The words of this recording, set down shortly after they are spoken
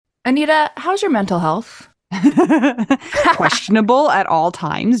Anita, how's your mental health? Questionable at all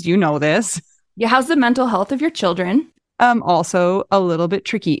times. You know this. Yeah, how's the mental health of your children? Also a little bit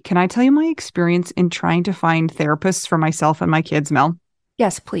tricky. Can I tell you my experience in trying to find therapists for myself and my kids, Mel?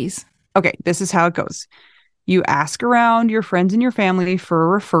 Yes, please. Okay, this is how it goes. You ask around your friends and your family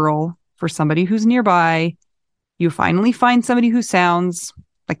for a referral for somebody who's nearby. You finally find somebody who sounds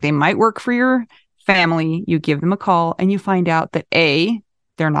like they might work for your family. You give them a call and you find out that A,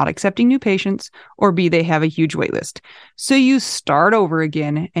 they're not accepting new patients, or B, they have a huge wait list. So you start over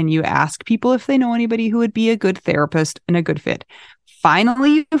again and you ask people if they know anybody who would be a good therapist and a good fit.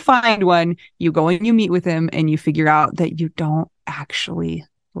 Finally, you find one, you go and you meet with them and you figure out that you don't actually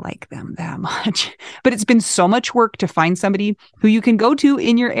like them that much. But it's been so much work to find somebody who you can go to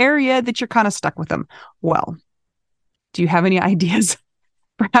in your area that you're kind of stuck with them. Well, do you have any ideas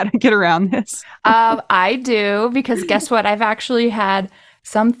for how to get around this? I do, because guess what? I've actually had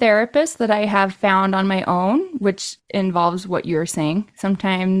some therapists that I have found on my own, which involves what you're saying.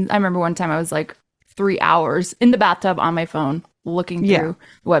 Sometimes, I remember one time I was like 3 hours in the bathtub on my phone looking through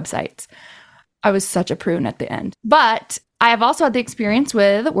websites. I was such a prune at the end. But I have also had the experience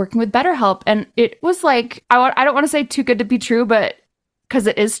with working with BetterHelp. And it was like, I don't want to say too good to be true, but because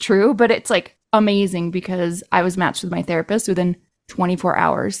it is true, but it's like amazing because I was matched with my therapist within 24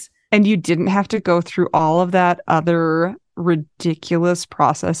 hours. And you didn't have to go through all of that other ridiculous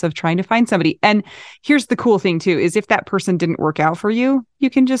process of trying to find somebody. And here's the cool thing too, is if that person didn't work out for you, you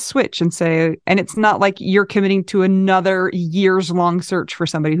can just switch and say, and it's not like you're committing to another years long search for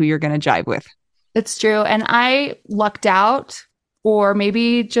somebody who you're going to jive with. It's true. And I lucked out, or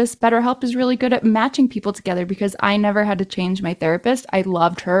maybe just BetterHelp is really good at matching people together because I never had to change my therapist. I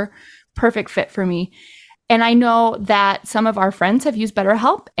loved her. Perfect fit for me. And I know that some of our friends have used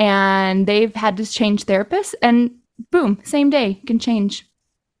BetterHelp and they've had to change therapists, and boom, same day, you can change.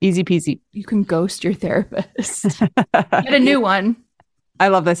 Easy peasy. You can ghost your therapist. Get a new one. I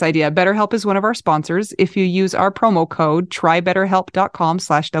love this idea. BetterHelp is one of our sponsors. If you use our promo code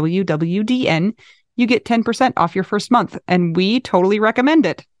trybetterhelp.com/WWDN, you get 10% off your first month. And we totally recommend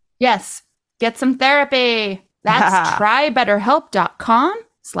it. Yes. Get some therapy. That's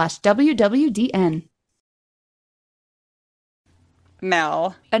trybetterhelp.com/WWDN.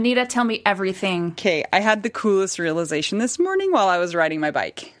 Mel. Anita, tell me everything. Okay, I had the coolest realization this morning while I was riding my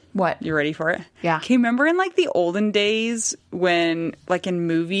bike. What? You ready for it? Yeah. Okay, remember in like the olden days when, like in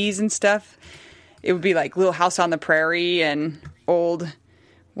movies and stuff, it would be like Little House on the Prairie and old,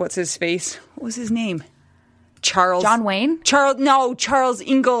 what's his face? What was his name? Charles. John Wayne? Charles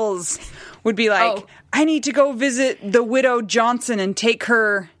Ingalls would be like, I need to go visit the widow Johnson and take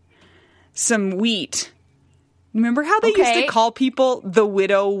her some wheat. Remember how they used to call people the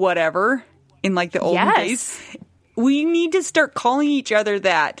widow whatever in like the olden days? We need to start calling each other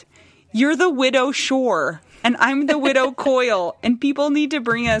that. You're the widow Shore and I'm the widow Coyle, and people need to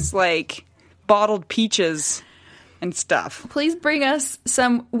bring us like bottled peaches and stuff. Please bring us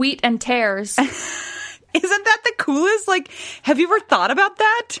some wheat and tears. Isn't that the coolest? Like, have you ever thought about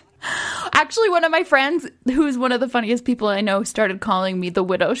that? Actually, one of my friends, who's one of the funniest people I know, started calling me the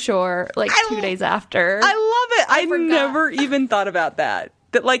Widow Shore like 2 days after. I love it. I never even thought about that.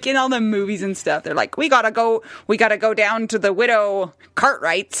 That like in all the movies and stuff, they're like, we gotta go down to the widow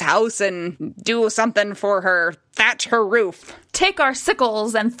Cartwright's house and do something for her, thatch her roof. Take our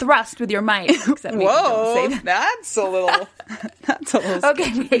sickles and thrust with your might. Whoa, that's a little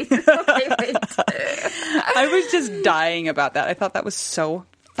Okay, wait. I was just dying about that. I thought that was so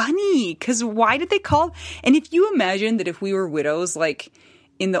funny, because why did they call? And if you imagine that if we were widows, like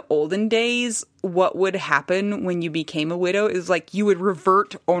in the olden days, what would happen when you became a widow is like you would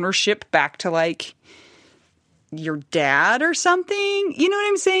revert ownership back to like your dad or something. You know what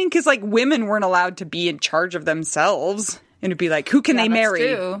I'm saying? Because like women weren't allowed to be in charge of themselves. And it'd be like, who can they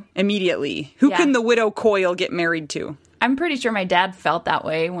marry immediately? Who can the widow Coyle get married to? I'm pretty sure my dad felt that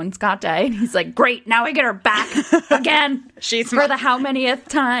way when Scott died. He's like, great, now I get her back again. She's for the how manyth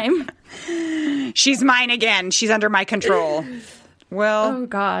time? She's mine again. She's under my control. Well. Oh,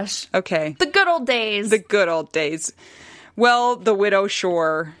 gosh. Okay. The good old days. The good old days. Well, the widow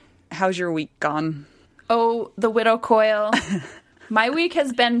Shore, how's your week gone? Oh, the widow Coyle. My week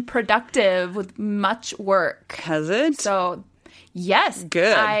has been productive with much work. Has it? So, yes.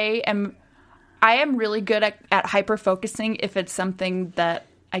 Good. I am really good at hyper-focusing if it's something that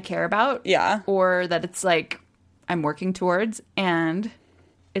I care about. Yeah. Or that it's like I'm working towards and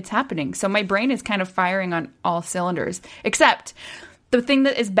it's happening. So my brain is kind of firing on all cylinders. Except the thing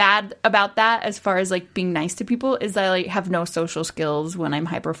that is bad about that, as far as like being nice to people, is that I like have no social skills when I'm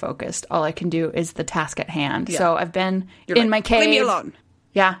hyper-focused. All I can do is the task at hand. Yeah. So I've been in my cave. Leave me alone.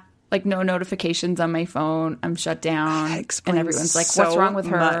 Yeah. like no notifications on my phone. I'm shut down. And everyone's like, so what's wrong with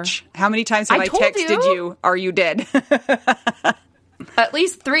her? Much. How many times have I told texted you, are you dead? At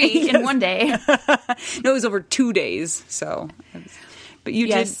least 3 in one day. No, it was over 2 days. So, but you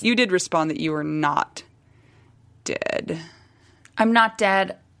did respond that you were not dead. I'm not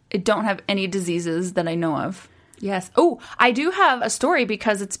dead. I don't have any diseases that I know of. Yes. Oh, I do have a story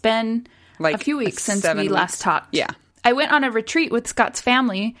because it's been like a few weeks since we last talked. Yeah. I went on a retreat with Scott's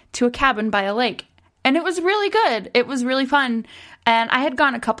family to a cabin by a lake, and it was really good. It was really fun. And I had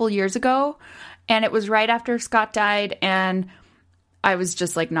gone a couple years ago, and it was right after Scott died, and I was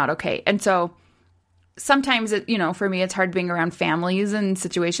just like not okay. And so sometimes, for me, it's hard being around families and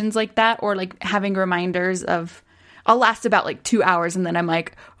situations like that, or like having reminders of, I'll last about like 2 hours and then I'm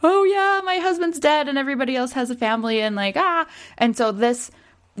like, oh yeah, my husband's dead and everybody else has a family and like, And so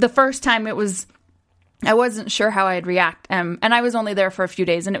the first time I wasn't sure how I'd react. And I was only there for a few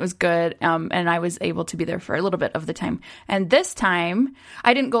days and it was good. And I was able to be there for a little bit of the time. And this time,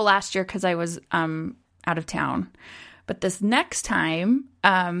 I didn't go last year because I was out of town. But this next time,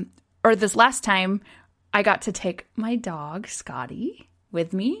 or this last time, I got to take my dog, Scotty,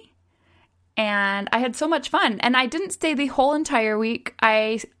 with me. And I had so much fun. And I didn't stay the whole entire week.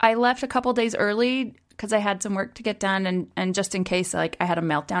 I left a couple days early because I had some work to get done. And just in case like I had a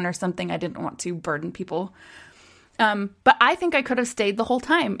meltdown or something, I didn't want to burden people. But I think I could have stayed the whole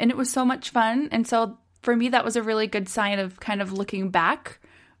time. And it was so much fun. And so for me, that was a really good sign of kind of looking back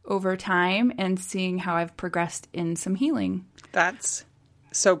over time and seeing how I've progressed in some healing. That's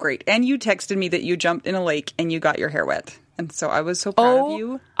so great. And you texted me that you jumped in a lake and you got your hair wet. And so I was so proud of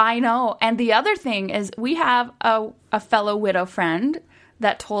you. I know. And the other thing is we have a fellow widow friend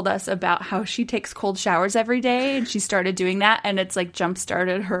that told us about how she takes cold showers every day. And she started doing that. And it's like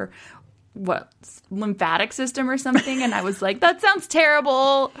jump-started her, lymphatic system or something. And I was like, that sounds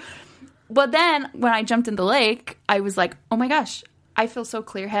terrible. But then when I jumped in the lake, I was like, oh my gosh, I feel so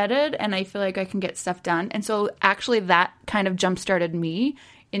clear-headed and I feel like I can get stuff done. And so actually that kind of jump-started me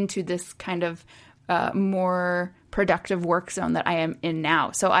into this kind of more productive work zone that I am in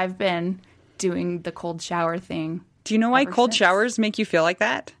now. So I've been doing the cold shower thing. Do you know why cold showers make you feel like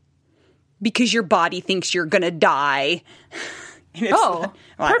that? Because your body thinks you're going to die.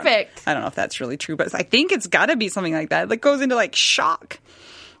 Perfect. I don't know if that's really true, but I think it's got to be something like that. It like goes into like shock.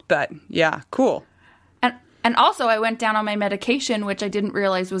 But yeah, cool. And also I went down on my medication, which I didn't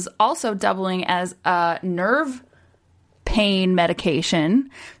realize was also doubling as a nerve pain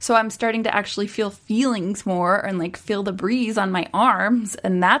medication. So I'm starting to actually feel feelings more and like feel the breeze on my arms.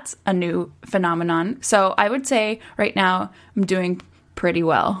 And that's a new phenomenon. So I would say right now I'm doing pretty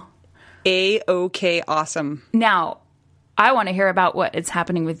well. A-okay, awesome. Now, I want to hear about what is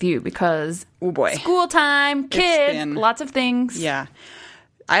happening with you because school time, kids, lots of things. Yeah.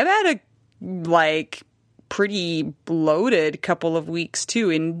 I've had a pretty loaded couple of weeks too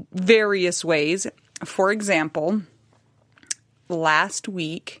in various ways. For example, last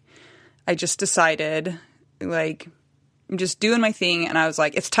week, I just decided, I'm just doing my thing, and I was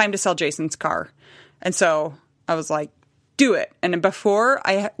like, it's time to sell Jason's car. And so I was like, do it. And before,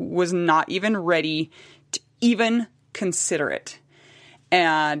 I was not even ready to even consider it.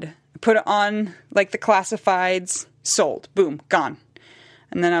 And put it on, the classifieds, sold, boom, gone.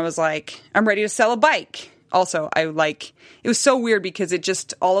 And then I was like, I'm ready to sell a bike. Also, it was so weird because it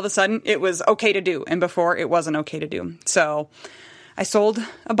just, all of a sudden, it was okay to do. And before, it wasn't okay to do. So I sold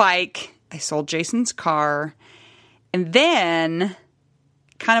a bike. I sold Jason's car. And then,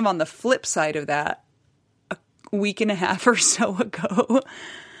 kind of on the flip side of that, a week and a half or so ago,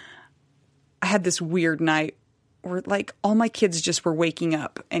 I had this weird night where, all my kids just were waking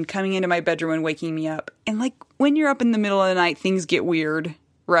up and coming into my bedroom and waking me up. And, when you're up in the middle of the night, things get weird,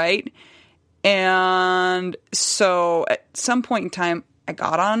 right? And so at some point in time, I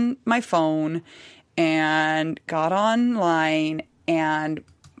got on my phone and got online and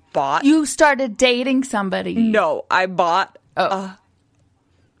bought... You started dating somebody. No, I bought a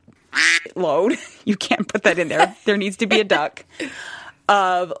load. You can't put that in there. There needs to be a duck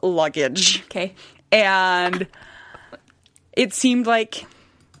of luggage. Okay. And it seemed like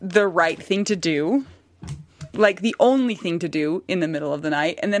the right thing to do. The only thing to do in the middle of the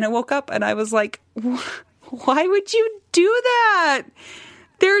night. And then I woke up and I was like, why would you do that?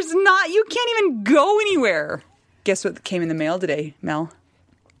 You can't even go anywhere. Guess what came in the mail today, Mel?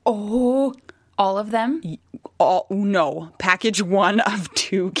 Oh, all of them? No. Package 1 of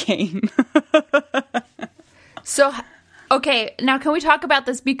 2 came. So, okay, now can we talk about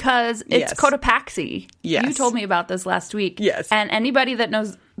this because it's Yes. Cotopaxi. Yes. You told me about this last week. Yes. And anybody that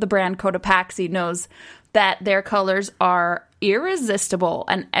knows the brand Cotopaxi knows that their colors are irresistible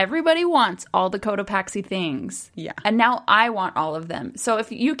and everybody wants all the Cotopaxi things. Yeah. And now I want all of them. So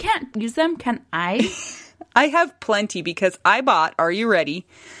if you can't use them, can I? I have plenty because I bought, are you ready?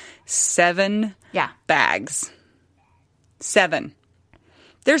 7 bags. 7.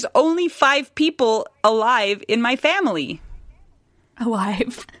 There's only 5 people alive in my family.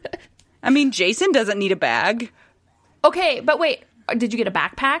 Alive. I mean, Jason doesn't need a bag. Okay, but wait. Did you get a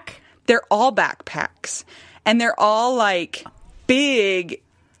backpack? They're all backpacks. And they're all like big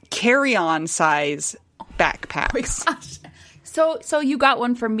carry-on size backpacks. Oh my gosh. So you got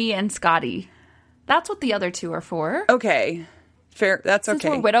one for me and Scotty. That's what the other 2 are for. Okay. Fair. That's Since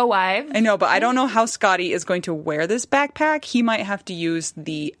okay. we're widow wives. I know, but I don't know how Scotty is going to wear this backpack. He might have to use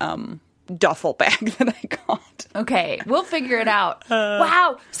the duffel bag that I got. Okay, we'll figure it out.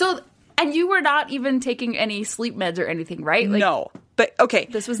 Wow. So, and you were not even taking any sleep meds or anything, right? Like, no. But, okay.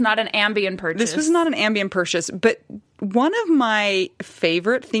 This was not an Ambien purchase. This was not an Ambien purchase, but one of my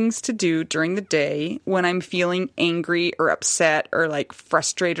favorite things to do during the day when I'm feeling angry or upset or like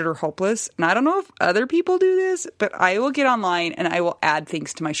frustrated or hopeless, and I don't know if other people do this, but I will get online and I will add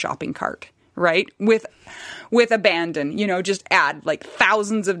things to my shopping cart, right? With abandon, just add like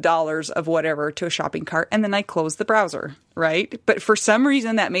thousands of dollars of whatever to a shopping cart, and then I close the browser, right? But for some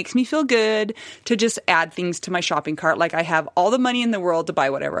reason that makes me feel good to just add things to my shopping cart, like I have all the money in the world to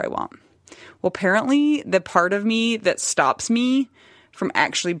buy whatever I want. Well, apparently the part of me that stops me from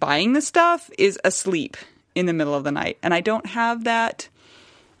actually buying the stuff is asleep in the middle of the night, and I don't have that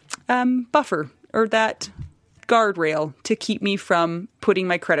buffer or that guardrail to keep me from putting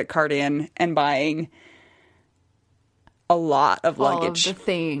my credit card in and buying a lot of luggage. All of the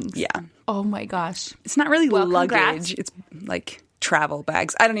things. Yeah. Oh my gosh. It's not really luggage. Congrats. It's like travel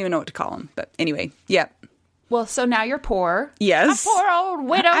bags. I don't even know what to call them. But anyway, yeah. Well, so now you're poor. Yes. A poor old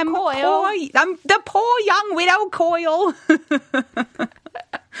widow Coyle. I'm the poor young widow Coyle.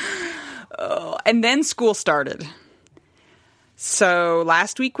 Oh, and then school started. So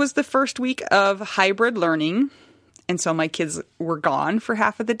last week was the first week of hybrid learning. And so my kids were gone for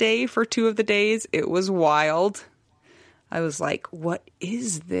half of the day, for 2 of the days. It was wild. I was like, what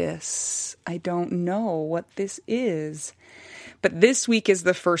is this? I don't know what this is. But this week is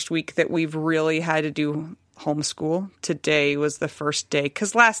the first week that we've really had to do homeschool. Today was the first day.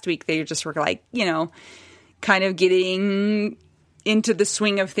 Because last week they just were like, kind of getting into the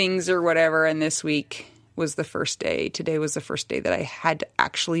swing of things or whatever. And this week was the first day. Today was the first day that I had to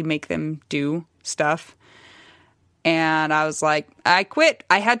actually make them do stuff. And I was like, I quit.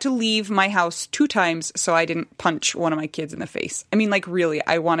 I had to leave my house 2 times so I didn't punch one of my kids in the face. I mean, like, really,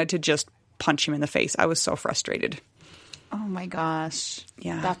 I wanted to just punch him in the face. I was so frustrated. Oh my gosh.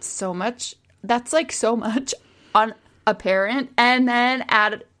 Yeah. That's so much. That's like so much on a parent, and then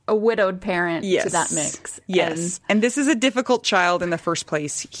add a widowed parent to that mix. Yes. And this is a difficult child in the first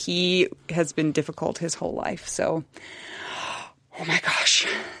place. He has been difficult his whole life. So, oh my gosh.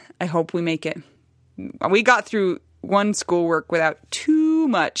 I hope we make it. We got through one schoolwork without too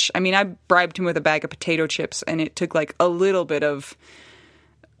much. I mean, I bribed him with a bag of potato chips, and it took like a little bit of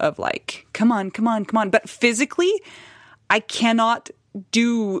like, come on. But physically, I cannot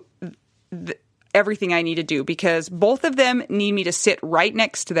do everything I need to do because both of them need me to sit right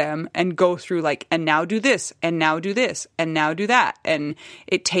next to them and go through like, and now do this, and now do this, and now do that. And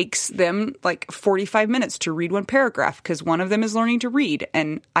it takes them like 45 minutes to read one paragraph because one of them is learning to read.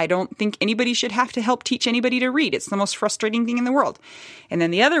 And I don't think anybody should have to help teach anybody to read. It's the most frustrating thing in the world. And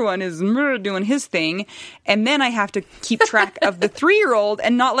then the other one is doing his thing. And then I have to keep track of the 3-year-old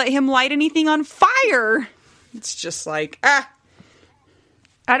and not let him light anything on fire. It's just like,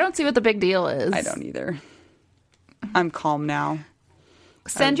 I don't see what the big deal is. I don't either. I'm calm now.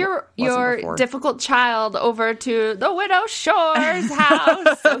 Send your difficult child over to the widow Shore's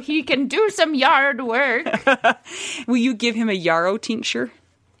house so he can do some yard work. Will you give him a yarrow tincture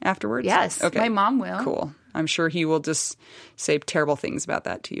afterwards? Yes, okay. My mom will. Cool. I'm sure he will just say terrible things about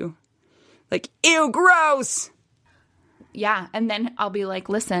that to you. Like, ew, gross! Yeah, and then I'll be like,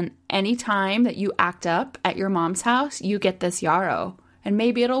 listen, anytime that you act up at your mom's house, you get this yarrow. And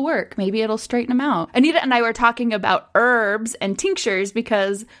maybe it'll work. Maybe it'll straighten them out. Anita and I were talking about herbs and tinctures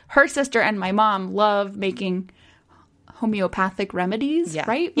because her sister and my mom love making homeopathic remedies,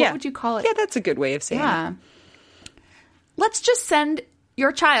 right? What would you call it? Yeah, that's a good way of saying it. Let's just send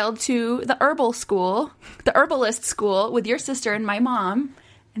your child to the herbalist school with your sister and my mom,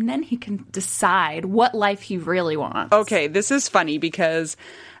 and then he can decide what life he really wants. Okay, this is funny because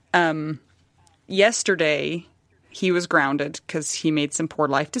yesterday he was grounded because he made some poor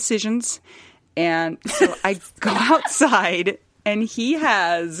life decisions. And so I go outside and he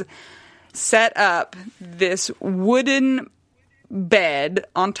has set up this wooden bed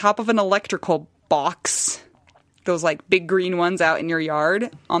on top of an electrical box, those like big green ones out in your yard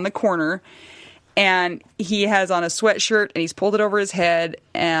on the corner. And he has on a sweatshirt and he's pulled it over his head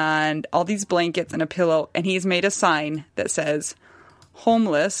and all these blankets and a pillow. And he's made a sign that says,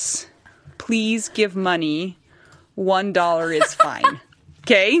 "Homeless, please give money. $1 is fine."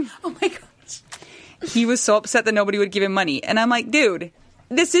 Okay? Oh my gosh. He was so upset that nobody would give him money. And I'm like, dude,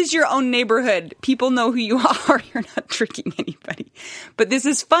 this is your own neighborhood. People know who you are. You're not tricking anybody. But this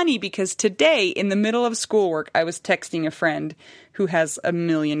is funny because today, in the middle of schoolwork, I was texting a friend who has 1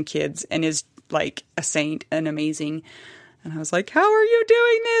 million kids and is like a saint and amazing. And I was like, "How are you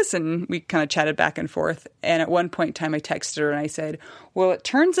doing this?" And we kind of chatted back and forth. And at one point in time, I texted her and I said, "Well, it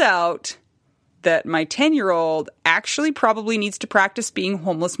turns out that my 10-year-old actually probably needs to practice being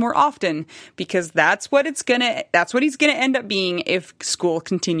homeless more often because that's what he's going to end up being if school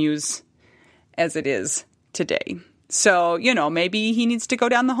continues as it is today. So, maybe he needs to go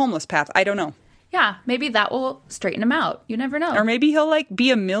down the homeless path. I don't know." Yeah, maybe that will straighten him out. You never know. Or maybe he'll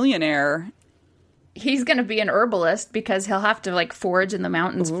be a millionaire. He's going to be an herbalist because he'll have to forage in the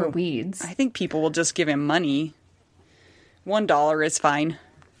mountains for weeds. I think people will just give him money. $1 is fine.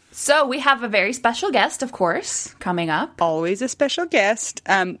 So we have a very special guest, of course, coming up. Always a special guest.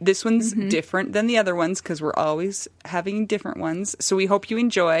 This one's different than the other ones because we're always having different ones. So we hope you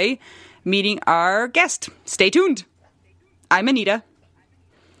enjoy meeting our guest. Stay tuned. I'm Anita.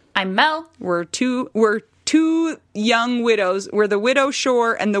 I'm Mel. We're two young widows. We're the widow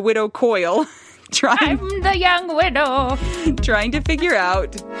Shore and the widow Coyle. I'm the young widow. Trying to figure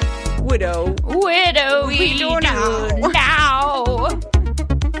out widow we do now.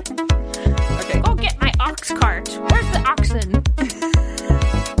 Okay. Go get my ox cart. Where's the oxen?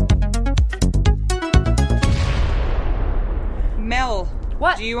 Mel,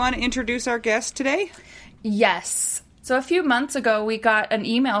 what? Do you want to introduce our guest today? Yes. So a few months ago, we got an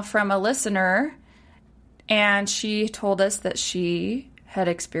email from a listener, and she told us that she had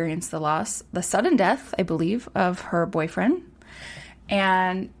experienced the sudden death, I believe, of her boyfriend.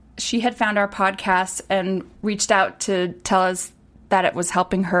 And she had found our podcast and reached out to tell us that it was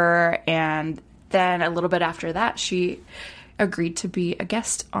helping her. And then a little bit after that, she agreed to be a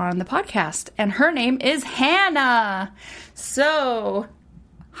guest on the podcast. And her name is Hannah. So,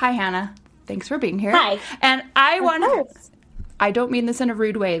 hi, Hannah. Thanks for being here. Hi. And I don't mean this in a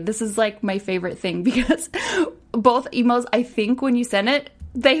rude way. This is my favorite thing because both emails, I think when you sent it,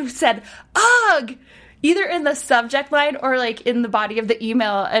 they said, "Ugh," either in the subject line or in the body of the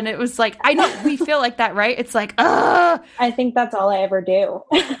email. And it was I know we feel like that, right? It's "Ugh." I think that's all I ever do.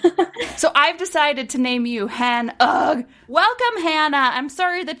 So I've decided to name you Ugh. Welcome, Hannah. I'm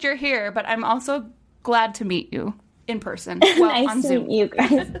sorry that you're here, but I'm also glad to meet you in person. Well, nice on to Zoom. meet you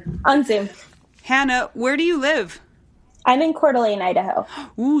guys. On Zoom. Hannah, where do you live? I'm in Coeur d'Alene, Idaho.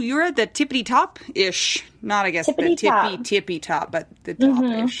 Ooh, you're at the tippity-top-ish. Not, I guess, tippy-top, but the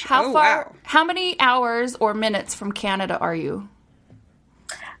top-ish. How far? Wow. How many hours or minutes from Canada are you?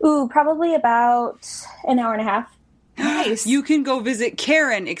 Ooh, probably about an hour and a half. Nice. You can go visit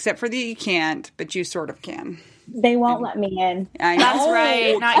Karen, except for that you can't, but you sort of can. They won't let me in. I know. That's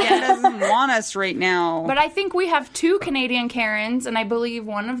right. Not yet. Doesn't want us right now. But I think we have 2 Canadian Karens, and I believe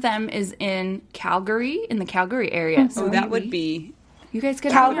one of them is in Calgary, in the Calgary area. So that would be... You guys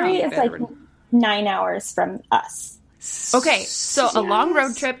could Calgary hang out. is 9 hours from us. Okay, so a long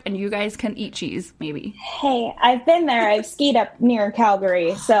road trip, and you guys can eat cheese, maybe. Hey, I've been there. I've skied up near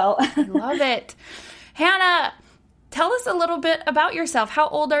Calgary, so... I love it. Hannah, tell us a little bit about yourself. How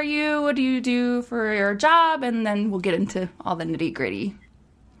old are you? What do you do for your job? And then we'll get into all the nitty-gritty.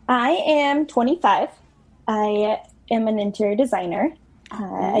 I am 25. I am an interior designer.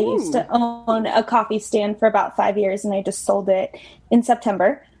 I used to own a coffee stand for about 5 years, and I just sold it in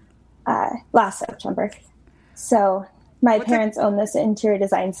September, last September. So my parents own this interior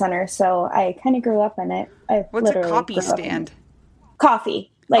design center, so I kind of grew up in it. What's a coffee stand?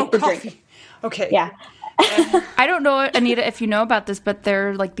 Coffee, the drink. Okay. Yeah. I don't know, Anita, if you know about this, but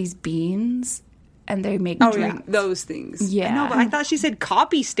they're these beans, and they make drinks. Those things. Yeah. I know, but I thought she said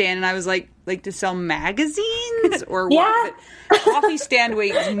copy stand, and I was like to sell magazines or what? Yeah. But coffee stand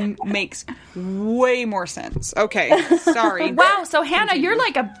makes way more sense. Okay, sorry. Wow, so Hannah, you're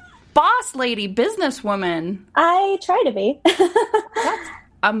like a boss lady, businesswoman. I try to be. That's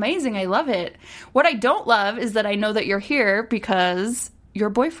amazing. I love it. What I don't love is that I know that you're here because your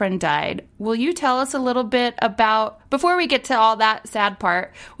boyfriend died. Will you tell us a little bit about, before we get to all that sad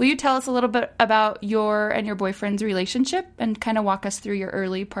part, will you tell us a little bit about your and your boyfriend's relationship and kind of walk us through your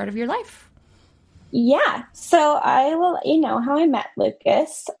early part of your life? Yeah. So I will let you know how I met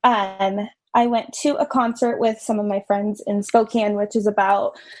Lucas. I went to a concert with some of my friends in Spokane, which is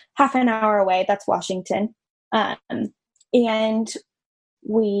about half an hour away. That's Washington. And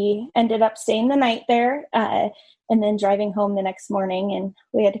we ended up staying the night there and then driving home the next morning. And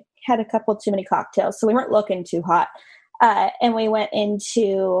we had a couple too many cocktails, so we weren't looking too hot. And we went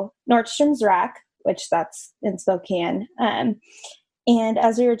into Nordstrom's Rack, which that's in Spokane. And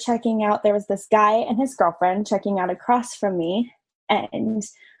as we were checking out, there was this guy and his girlfriend checking out across from me. And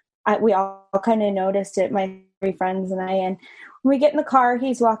we all kind of noticed it, my three friends and I. And when we get in the car,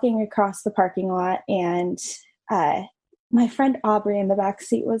 he's walking across the parking lot. And my friend Aubrey in the back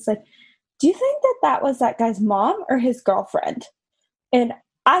seat was like, do you think that was that guy's mom or his girlfriend? And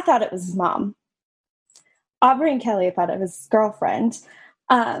I thought it was his mom. Aubrey and Kelly thought it was his girlfriend.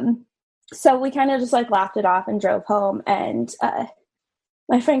 So we kind of just like laughed it off and drove home. And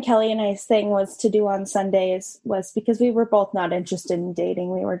my friend Kelly and I's thing was to do on Sundays was because we were both not interested in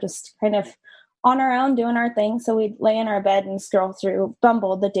dating. We were just kind of on our own doing our thing. So we'd lay in our bed and scroll through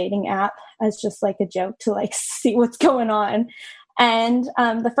Bumble, the dating app, as just like a joke to like see what's going on. And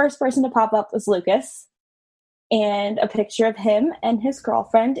the first person to pop up was Lucas, and a picture of him and his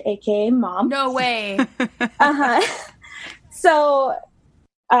girlfriend, aka mom. No way. So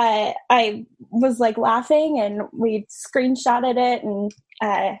I was like laughing, and we screenshotted it, and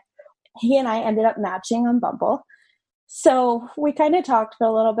he and I ended up matching on Bumble. So we kind of talked for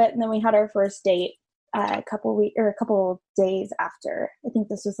a little bit, and then we had our first date a couple days after. I think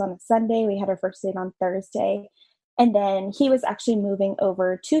this was on a Sunday. We had our first date on Thursday. And then he was actually moving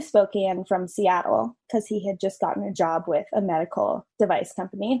over to Spokane from Seattle because he had just gotten a job with a medical device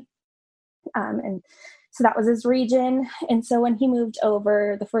company. And so that was his region. And so when he moved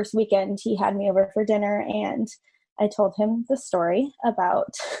over the first weekend, he had me over for dinner, and I told him the story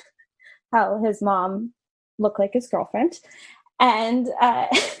about how his mom looked like his girlfriend. And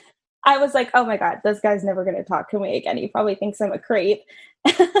I was like, oh my God, this guy's never going to talk to me again. He probably thinks I'm a creep.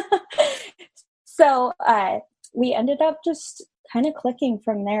 So we ended up just kind of clicking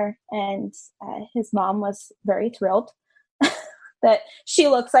from there. And his mom was very thrilled that she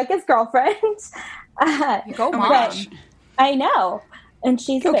looks like his girlfriend. Go mom. I know. And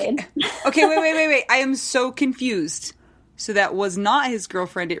she's a babe. Okay, wait. I am so confused. So that was not his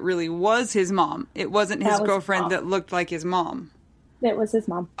girlfriend. It really was his mom. It wasn't his girlfriend that looked like his mom. It was his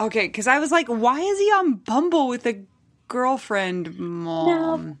mom. Okay, because I was like, why is he on Bumble with a girlfriend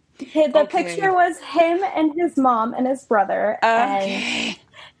mom? No. The picture was him and his mom and his brother. Okay.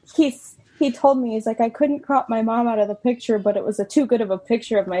 And he told me, he's like, I couldn't crop my mom out of the picture, but it was too good of a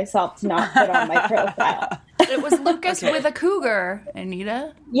picture of myself to not put on my profile. It was Lucas with a cougar,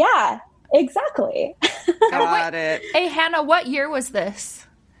 Anita. Yeah, exactly. Got it. Hey, Hannah, what year was this?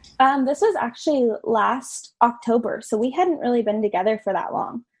 This was actually last October, so we hadn't really been together for that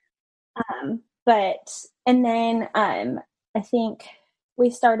long. And then I think we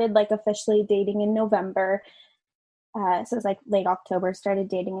started like officially dating in November. So it was like late October, started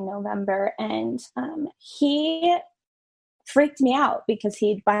dating in November. And he freaked me out because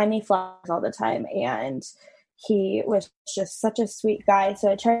he'd buy me flowers all the time. And he was just such a sweet guy.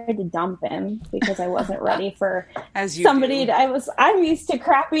 So I tried to dump him because I wasn't ready for somebody. I'm used to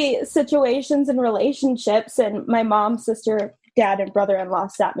crappy situations and relationships. And my mom, sister, dad, and brother-in-law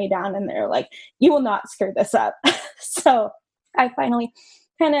sat me down and they're like, you will not screw this up. So I finally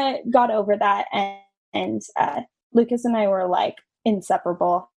kind of got over that. And Lucas and I were like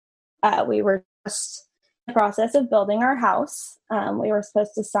inseparable. We were just in the process of building our house. We were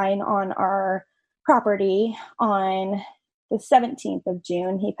supposed to sign on our property on the 17th of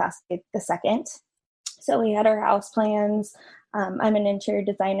June. He passed away the 2nd. So we had our house plans. I'm an interior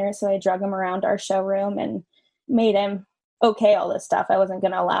designer, so I drug him around our showroom and made him okay all this stuff. I wasn't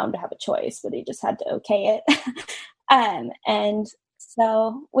going to allow him to have a choice, but he just had to okay it. And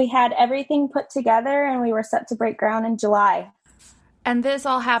so we had everything put together and we were set to break ground in July. And this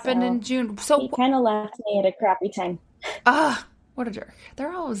all happened in June. So he kind of left me at a crappy time. What a jerk.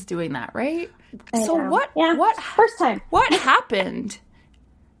 They're always doing that, right? I so know. what? Yeah, what? First time. What happened?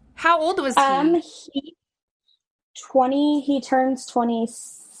 How old was he? He turns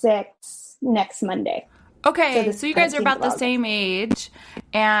 26 next Monday. Okay, so you guys are about the same age,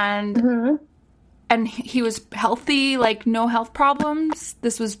 and and he was healthy, like no health problems.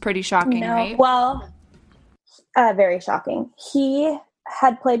 This was pretty shocking, right? Well, very shocking. He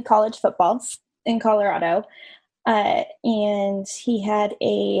had played college football in Colorado, and he had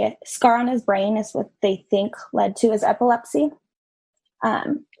a scar on his brain, is what they think led to his epilepsy.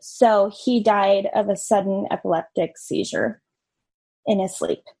 So he died of a sudden epileptic seizure in his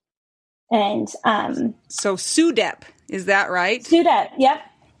sleep. And so SUDEP, is that right? SUDEP, yep.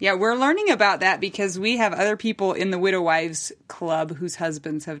 Yeah, we're learning about that because we have other people in the Widow Wives Club whose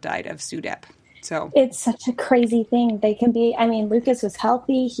husbands have died of SUDEP. So it's such a crazy thing. They can be, I mean, Lucas was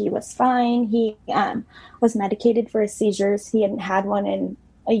healthy. He was fine. He was medicated for his seizures. He hadn't had one in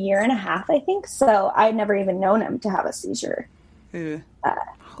a year and a half, I think. So I'd never even known him to have a seizure.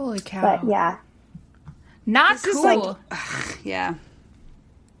 Holy cow. But yeah. Not this cool. Yeah.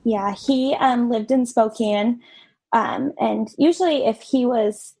 Yeah, he lived in Spokane. And usually if he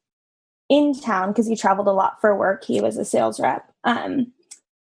was in town, because he traveled a lot for work, he was a sales rep.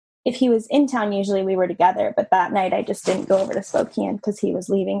 If he was in town, usually we were together. But that night I just didn't go over to Spokane because he was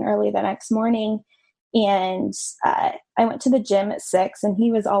leaving early the next morning. And I went to the gym at 6, and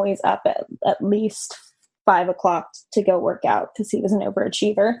he was always up at least 5 o'clock to go work out because he was an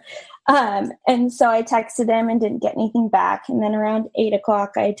overachiever. And so I texted him and didn't get anything back. And then around 8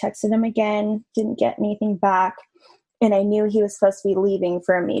 o'clock, I texted him again, didn't get anything back. And I knew he was supposed to be leaving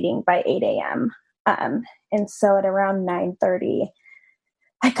for a meeting by 8 a.m. And so at around 9:30,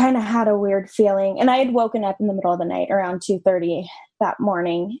 I kind of had a weird feeling. And I had woken up in the middle of the night around 2:30 that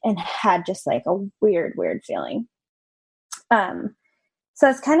morning and had just like a weird feeling. So I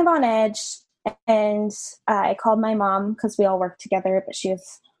was kind of on edge. And I called my mom because we all worked together, but she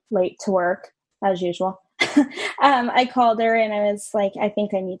was late to work as usual. I called her and I was like, I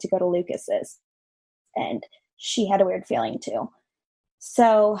think I need to go to Lucas's. And she had a weird feeling too.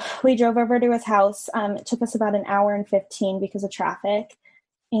 So we drove over to his house. It took us about an hour and 15 because of traffic,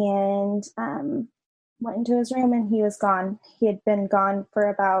 and went into his room, and he was gone. He had been gone for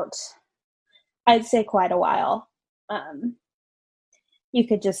about, I'd say, quite a while. You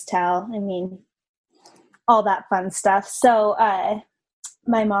could just tell. I mean, all that fun stuff. So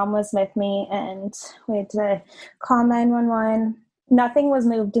my mom was with me, and we had to call 911. Nothing was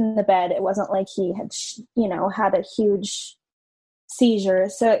moved in the bed. It wasn't like he had, had a huge seizure.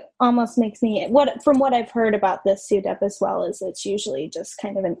 So it almost makes me, from what I've heard about this SUDEP as well, is it's usually just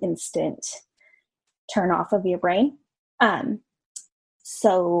kind of an instant turn off of your brain.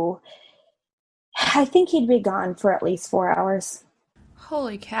 So I think he'd be gone for at least 4 hours.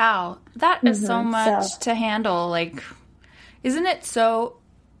 Holy cow. That is so much to handle. Like, isn't it so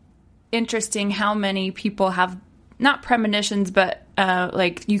interesting how many people have not premonitions, but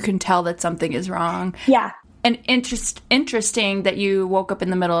like you can tell that something is wrong. Yeah. And interesting that you woke up in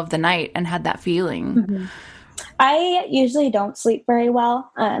the middle of the night and had that feeling. Mm-hmm. I usually don't sleep very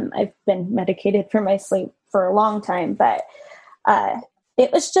well. I've been medicated for my sleep for a long time, but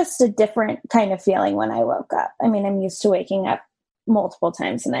it was just a different kind of feeling when I woke up. I mean, I'm used to waking up multiple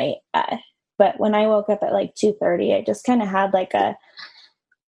times a night. But when I woke up at like 2:30, I just kind of had like a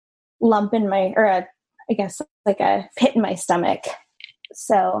lump in my, I guess like a pit in my stomach.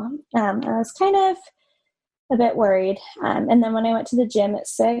 So I was kind of a bit worried. And then when I went to the gym at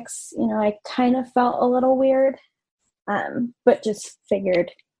 6, I kind of felt a little weird, but just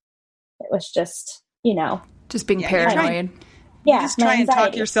figured it was just, just being paranoid. You just try and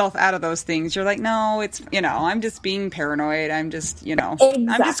talk yourself out of those things. You're like, no, it's, I'm just being paranoid. I'm just, Exactly.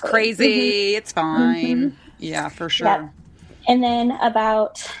 I'm just crazy. Mm-hmm. It's fine. Mm-hmm. Yeah, for sure. Yep. And then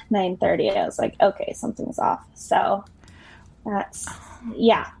about 9:30, I was like, okay, something's off. So that's,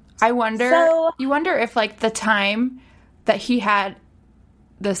 yeah. I wonder, you wonder if like the time that he had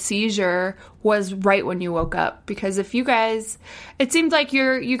the seizure was right when you woke up, because if you guys, it seemed like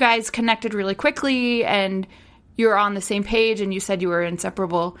you guys connected really quickly and you're on the same page, and you said you were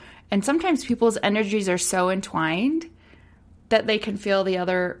inseparable. And sometimes people's energies are so entwined that they can feel the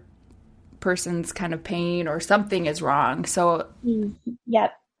other person's kind of pain or something is wrong. So,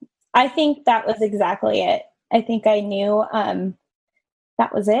 yep. I think that was exactly it. I think I knew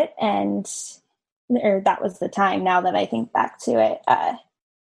that was it, or that was the time, now that I think back to it.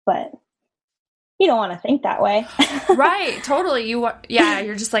 But you don't want to think that way. Right. Totally.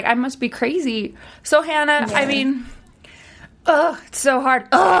 You're just like, I must be crazy. So Hannah, yeah. I mean, it's so hard.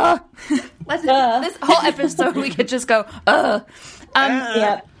 This whole episode, we could just go,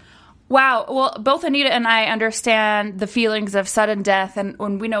 Yep. Wow. Well, both Anita and I understand the feelings of sudden death, and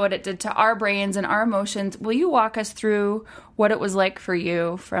when we know what it did to our brains and our emotions. Will you walk us through what it was like for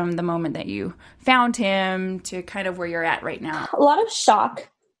you from the moment that you found him to kind of where you're at right now? A lot of shock.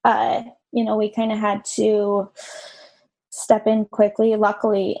 We kind of had to step in quickly.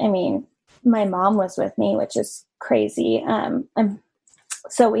 Luckily, I mean, my mom was with me, which is crazy.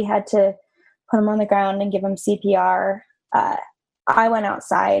 So we had to put him on the ground and give him CPR. I went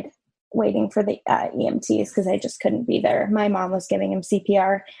outside waiting for the EMTs because I just couldn't be there. My mom was giving him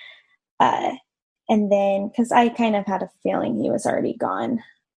CPR. And then, because I kind of had a feeling he was already gone.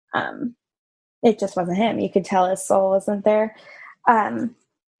 It just wasn't him. You could tell his soul wasn't there.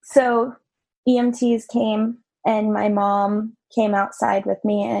 So EMTs came and my mom came outside with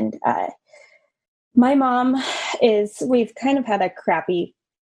me, and my mom we've kind of had a crappy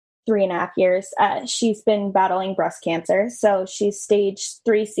 3.5 years. She's been battling breast cancer. So she's stage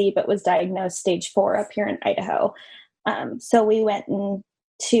 3C, but was diagnosed stage 4 up here in Idaho. So we went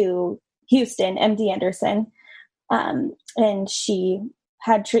to Houston, MD Anderson, and she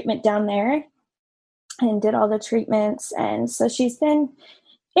had treatment down there and did all the treatments. And so she's been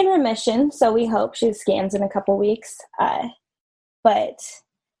in remission. So we hope she scans in a couple weeks. But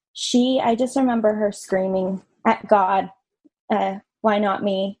I just remember her screaming at God, why not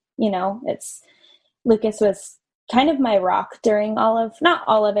me? Lucas was kind of my rock during not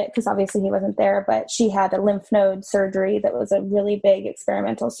all of it, because obviously he wasn't there, but she had a lymph node surgery that was a really big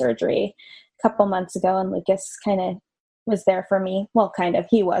experimental surgery a couple months ago. And Lucas kind of was there for me. Well,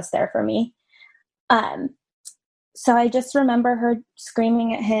 he was there for me. So I just remember her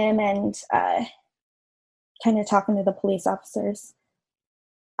screaming at him and kind of talking to the police officers.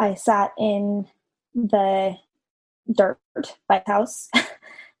 I sat in the dirt by the house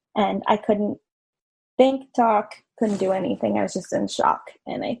and I couldn't think, talk, couldn't do anything. I was just in shock.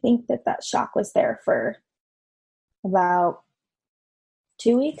 And I think that shock was there for about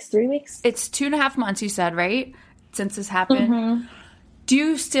 2 weeks, 3 weeks. It's 2.5 months, you said, right? Since this happened. Mm-hmm. Do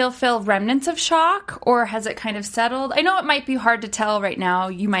you still feel remnants of shock, or has it kind of settled? I know it might be hard to tell right now.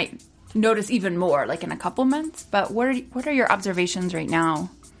 You might notice even more, like in a couple months, but what are your observations right now?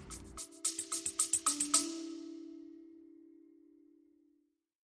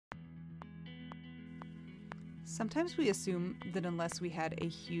 Sometimes we assume that unless we had a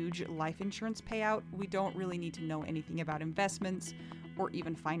huge life insurance payout, we don't really need to know anything about investments or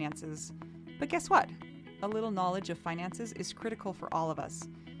even finances. But guess what? A little knowledge of finances is critical for all of us.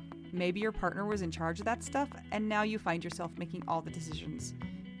 Maybe your partner was in charge of that stuff, and now you find yourself making all the decisions.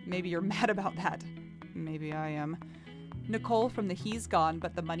 Maybe you're mad about that. Maybe I am. Nicole from the He's Gone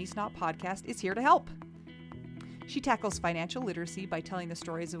But the Money's Not podcast is here to help. She tackles financial literacy by telling the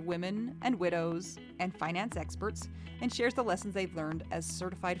stories of women and widows and finance experts, and shares the lessons they've learned as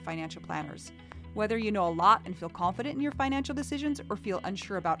certified financial planners. Whether you know a lot and feel confident in your financial decisions or feel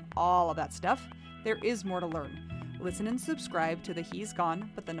unsure about all of that stuff, there is more to learn. Listen and subscribe to the He's Gone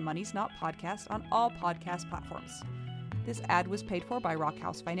But the Money's Not podcast on all podcast platforms. This ad was paid for by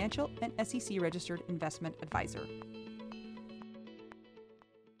Rockhouse Financial, an SEC registered investment advisor.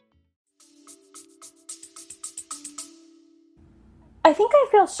 I think I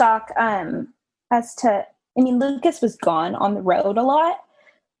feel shock Lucas was gone on the road a lot.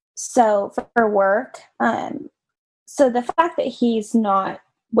 So for work, so the fact that he's not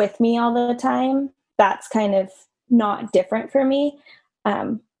with me all the time, that's kind of not different for me.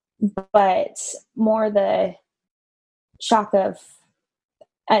 But more the shock of,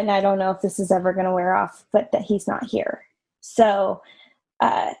 and I don't know if this is ever going to wear off, but that he's not here. So,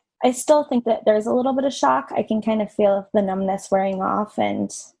 I still think that there's a little bit of shock. I can kind of feel the numbness wearing off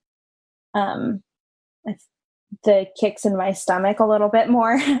and the kicks in my stomach a little bit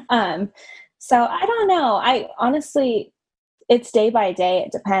more. So I don't know. I honestly, it's day by day.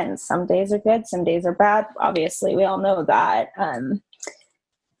 It depends. Some days are good. Some days are bad. Obviously, we all know that.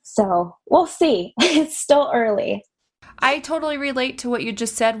 So we'll see. It's still early. I totally relate to what you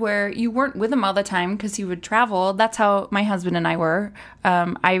just said, where you weren't with him all the time because he would travel. That's how my husband and I were.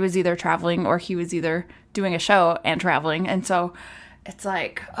 I was either traveling or he was either doing a show and traveling. And so it's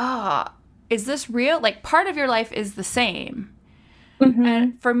like, is this real? Like, part of your life is the same. Mm-hmm.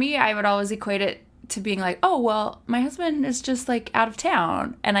 And for me, I would always equate it to being like, oh, well, my husband is just like out of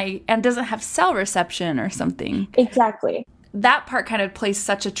town and doesn't have cell reception or something. Exactly. That part kind of plays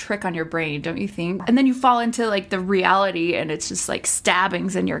such a trick on your brain, don't you think? And then you fall into like the reality and it's just like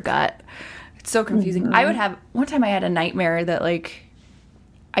stabbings in your gut. It's so confusing. Mm-hmm. One time I had a nightmare that like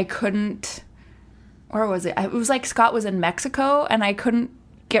I couldn't, where was it? It was like Scott was in Mexico and I couldn't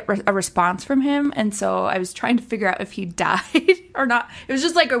get a response from him. And so I was trying to figure out if he died or not. It was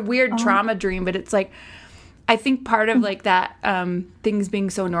just like a weird trauma dream, but it's like, I think part of like that things being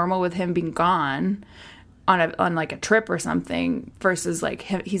so normal with him being gone on like a trip or something versus like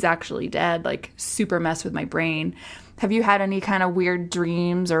he's actually dead, like super mess with my brain. Have you had any kind of weird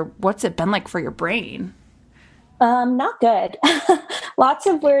dreams, or what's it been like for your brain? Not good. Lots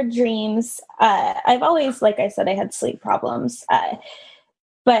of weird dreams. I've always, like I said, I had sleep problems.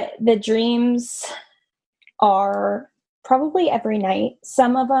 But the dreams are probably every night.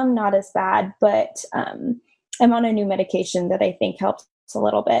 Some of them not as bad, but I'm on a new medication that I think helps a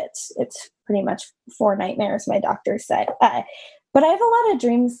little bit. It's pretty much 4 nightmares, my doctor said. But I have a lot of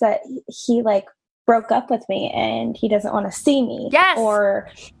dreams that he like broke up with me and he doesn't want to see me. Yes. Or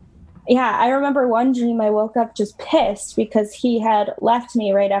yeah, I remember one dream I woke up just pissed because he had left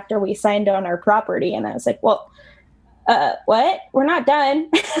me right after we signed on our property. And I was like, well, what? We're not done.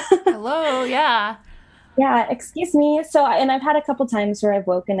 Hello. Yeah. Yeah, excuse me. So, and I've had a couple times where I've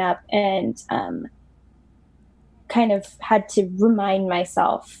woken up and kind of had to remind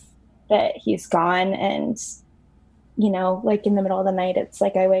myself that he's gone. And, you know, like in the middle of the night, it's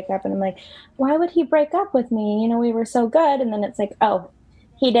like I wake up and I'm like, why would he break up with me? You know, we were so good. And then it's like, oh,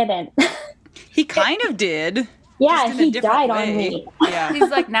 he didn't. He kind of did. Yeah, he died on me. Yeah. He's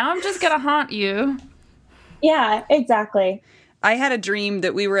like, now I'm just going to haunt you. Yeah, exactly. I had a dream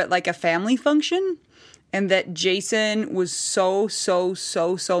that we were at like a family function and that Jason was so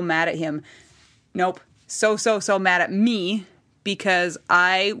mad at him. Nope. So mad at me because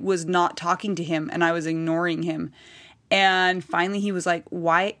I was not talking to him and I was ignoring him. And finally he was like,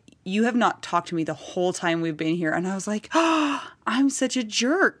 why? You have not talked to me the whole time we've been here. And I was like, oh, I'm such a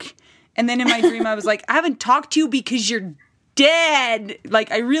jerk. And then in my dream, I was like, I haven't talked to you because you're dead.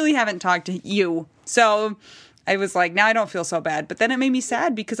 Like, I really haven't talked to you. So I was like, now I don't feel so bad. But then it made me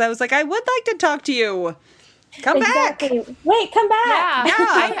sad because I was like, I would like to talk to you. Come back. Wait, come back.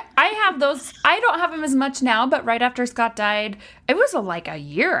 Yeah. I have those. I don't have them as much now, but right after Scott died, it was like a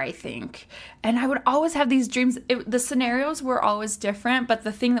year, I think. And I would always have these dreams. The scenarios were always different, but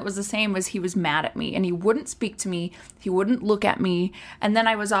the thing that was the same was he was mad at me and he wouldn't speak to me. He wouldn't look at me. And then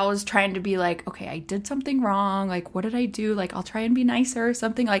I was always trying to be like, okay, I did something wrong. Like, what did I do? Like, I'll try and be nicer or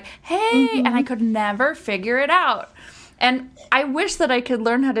something like, hey, and I could never figure it out. And I wish that I could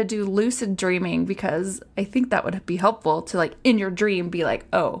learn how to do lucid dreaming because I think that would be helpful to like in your dream be like,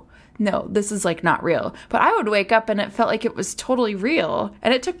 oh, no, this is like not real. But I would wake up and it felt like it was totally real.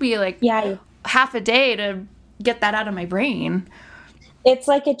 And it took me like half a day to get that out of my brain. It's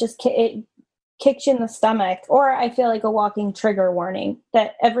like it kicks you in the stomach. Or I feel like a walking trigger warning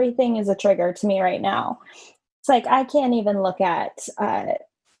that everything is a trigger to me right now. It's like I can't even look at, I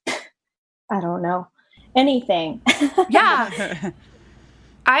don't know. Anything. Yeah.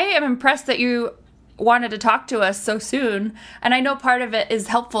 I am impressed that you wanted to talk to us so soon. And I know part of it is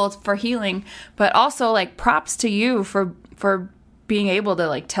helpful for healing, but also like props to you for being able to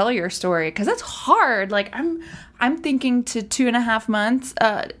like tell your story because it's hard. Like I'm thinking to 2.5 months,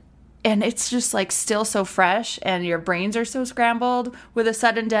 and it's just like still so fresh and your brains are so scrambled with a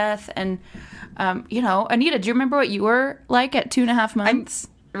sudden death. And, you know, Anita, do you remember what you were like at 2.5 months?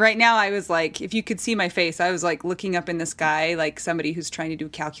 Right now, I was like, if you could see my face, I was like looking up in the sky like somebody who's trying to do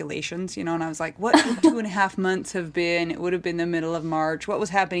calculations, you know, and I was like, what would 2.5 months have been? It would have been the middle of March. What was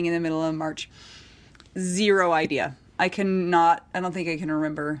happening in the middle of March? Zero idea. I don't think I can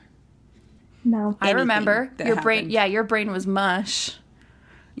remember. No. I remember. Your brain, your brain was mush.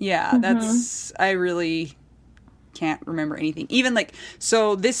 Yeah, I really can't remember anything. Even like,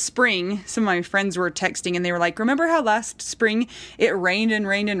 so this spring, some of my friends were texting and they were like, remember how last spring it rained and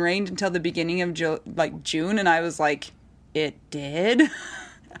rained and rained until the beginning of June? And I was like, it did?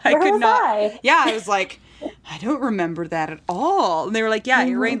 I was like, I don't remember that at all. And they were like, yeah,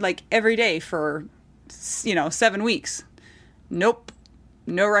 it rained like every day for, 7 weeks. Nope.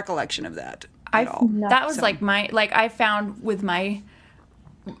 No recollection of that at all. That was I found with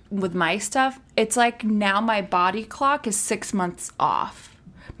my stuff, it's like now my body clock is 6 months off.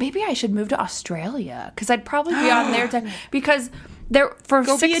 Maybe I should move to Australia because I'd probably be on their time because there for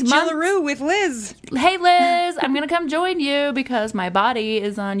Go 6 be a months. Jillaroo with Liz. Hey Liz, I'm gonna come join you because my body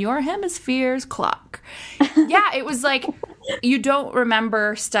is on your hemisphere's clock. Yeah, it was like you don't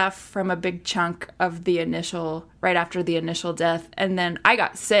remember stuff from a big chunk of right after the initial death. And then I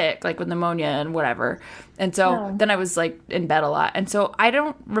got sick, like with pneumonia and whatever. And so then I was like in bed a lot. And so I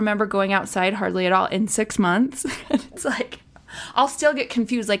don't remember going outside hardly at all in 6 months. And it's like, I'll still get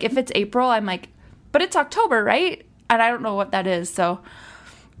confused. Like if it's April, I'm like, but it's October, right? And I don't know what that is. So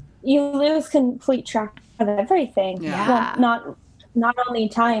you lose complete track of everything. Yeah. Well, not only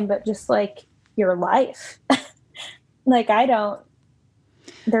time, but just like your life. Like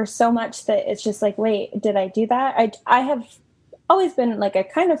there's so much that it's just like, wait, did I do that? I have always been like a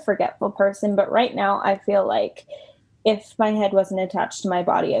kind of forgetful person, but right now I feel like if my head wasn't attached to my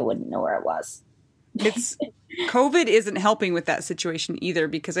body, I wouldn't know where it was. COVID isn't helping with that situation either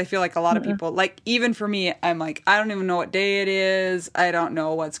because I feel like a lot of people, like even for me, I'm like, I don't even know what day it is. I don't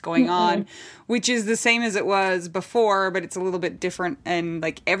know what's going on, which is the same as it was before, but it's a little bit different and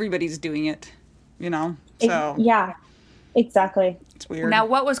like everybody's doing it, So yeah. Exactly. It's weird. Now,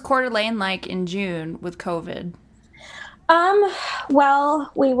 what was Coeur d'Alene like in June with COVID?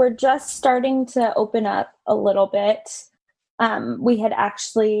 Well, we were just starting to open up a little bit. We had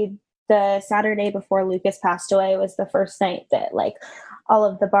actually, the Saturday before Lucas passed away was the first night that like all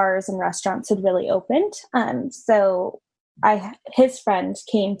of the bars and restaurants had really opened. So his friend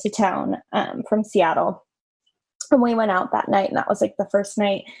came to town from Seattle, and we went out that night, and that was like the first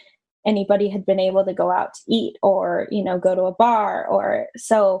night anybody had been able to go out to eat or, you know, go to a bar, or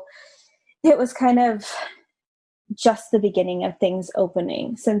so it was kind of just the beginning of things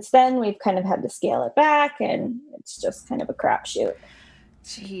opening. Since then, we've kind of had to scale it back, and it's just kind of a crapshoot.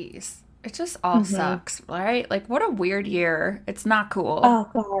 Jeez. It just all sucks, right? Like, what a weird year. It's not cool. Oh,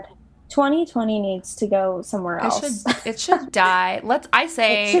 God. 2020 needs to go somewhere else. It should die. Let's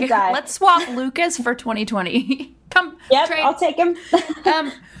swap Lucas for 2020. Come. Yep, I'll take him.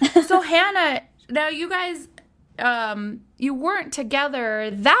 So Hannah, now you guys, you weren't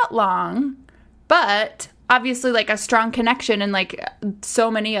together that long, but obviously like a strong connection, and like so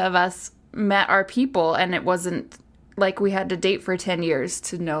many of us met our people, and it wasn't like we had to date for 10 years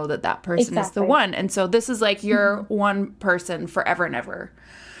to know that person is the one. And so this is like your one person forever and ever.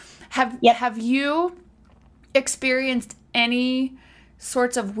 Have you experienced any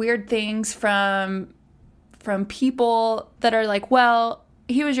sorts of weird things from people that are like, well,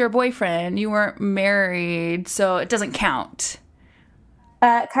 he was your boyfriend, you weren't married, so it doesn't count?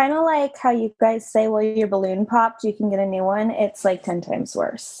 Kind of like how you guys say, well, your balloon popped, you can get a new one. It's like 10 times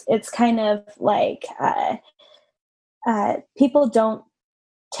worse. It's kind of like people don't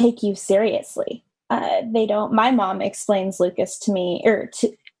take you seriously. They don't. My mom explains Lucas to me,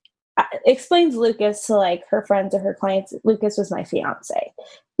 explains Lucas to like her friends or her clients. Lucas was my fiance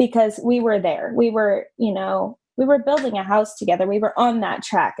because we were there. We were, you know, we were building a house together. We were on that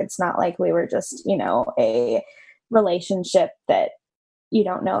track. It's not like we were just, you know, a relationship that you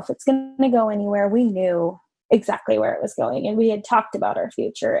don't know if it's going to go anywhere. We knew exactly where it was going, and we had talked about our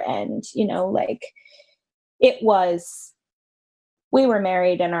future, and, you know, like we were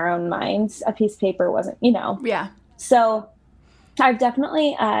married in our own minds. A piece of paper wasn't, you know. Yeah. So I've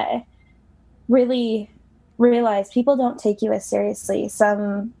definitely really realized people don't take you as seriously.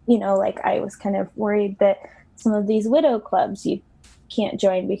 Some, you know, like I was kind of worried that some of these widow clubs you can't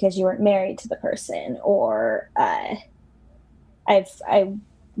join because you weren't married to the person. Or I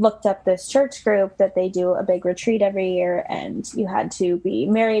looked up this church group that they do a big retreat every year, and you had to be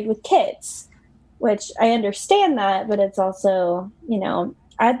married with kids, which I understand that, but it's also, you know,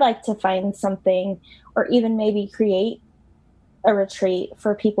 I'd like to find something, or even maybe create a retreat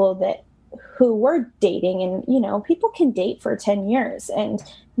for people who were dating, and, you know, people can date for 10 years and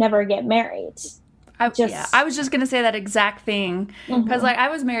never get married. I was just going to say that exact thing, because like I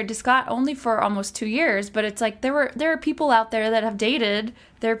was married to Scott only for almost 2 years, but it's like there are people out there that have dated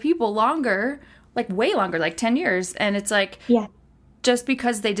their people longer, like way longer, like 10 years. And it's like, just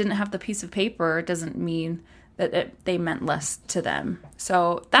because they didn't have the piece of paper doesn't mean that they meant less to them.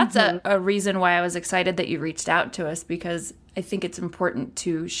 So that's a reason why I was excited that you reached out to us, because I think it's important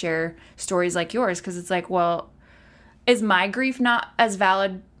to share stories like yours, because it's like, well, is my grief not as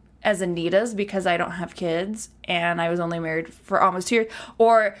valid as Anita's because I don't have kids and I was only married for almost 2 years?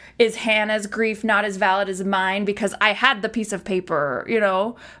 Or is Hannah's grief not as valid as mine because I had the piece of paper, you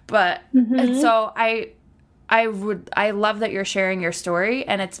know? But and so I love that you're sharing your story,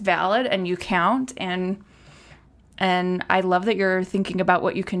 and it's valid and you count, and I love that you're thinking about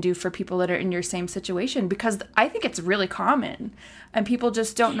what you can do for people that are in your same situation, because I think it's really common and people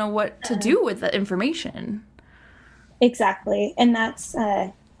just don't know what to do with the information. Exactly. And that's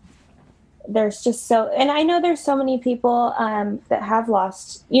there's just and I know there's so many people that have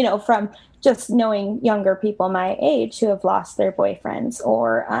lost, you know, from just knowing younger people my age who have lost their boyfriends,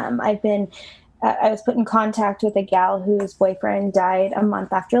 or I was put in contact with a gal whose boyfriend died a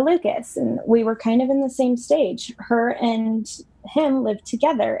month after Lucas, and we were kind of in the same stage. Her and him lived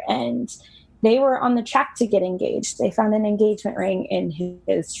together, and they were on the track to get engaged. They found an engagement ring in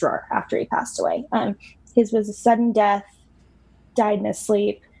his drawer after he passed away. His was a sudden death, died in his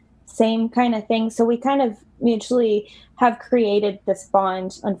sleep, same kind of thing. So we kind of mutually have created this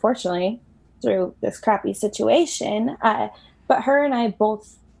bond, unfortunately, through this crappy situation. But her and I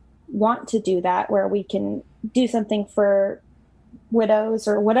both want to do that, where we can do something for widows,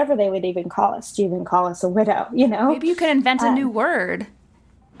 or whatever they would even call us. Do you even call us a widow? You know, maybe you could invent a new word.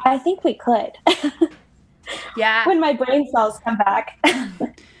 I think we could. Yeah, when my brain cells come back.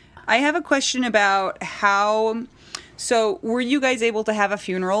 I have a question about so were you guys able to have a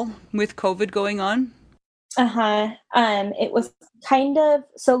funeral with COVID going on? It was kind of,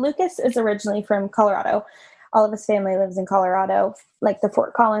 so Lucas is originally from Colorado. All of his family lives in Colorado, like the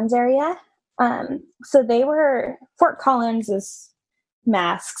Fort Collins area. So Fort Collins is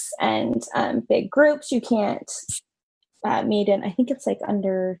masks and big groups. You can't meet-in. I think it's like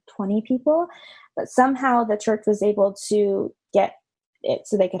under 20 people, but somehow the church was able to get it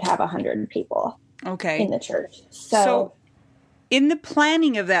so they could have 100 people in the church. So in the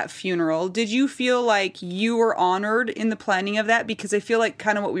planning of that funeral, did you feel like you were honored in the planning of that? Because I feel like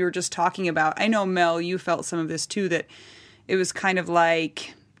kind of what we were just talking about. I know, Mel, you felt some of this too, that it was kind of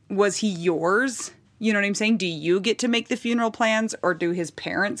like, was he yours? You know what I'm saying? Do you get to make the funeral plans, or do his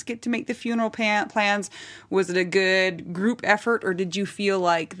parents get to make the funeral plans? Was it a good group effort, or did you feel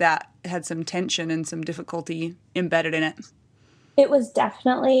like that had some tension and some difficulty embedded in it? It was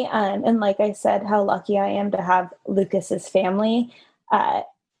definitely, and like I said, how lucky I am to have Lucas's family.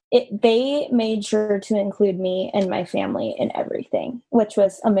 They made sure to include me and my family in everything, which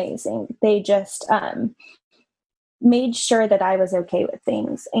was amazing. They just made sure that I was okay with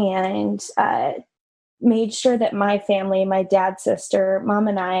things, and made sure that my family, my dad's sister, mom,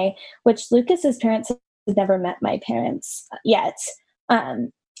 and I, which Lucas's parents had never met my parents yet,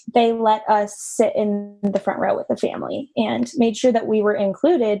 they let us sit in the front row with the family and made sure that we were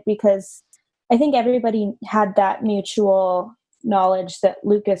included, because I think everybody had that mutual knowledge that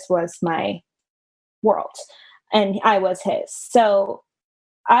Lucas was my world and I was his. So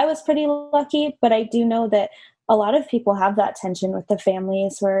I was pretty lucky, but I do know that a lot of people have that tension with the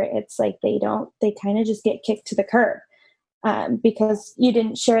families where it's like they kind of just get kicked to the curb because you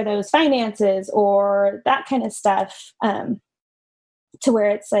didn't share those finances or that kind of stuff. To where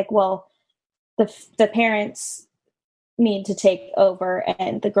it's like, well, the parents need to take over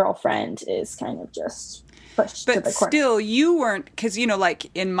and the girlfriend is kind of just pushed to the corner. But still, you weren't, because,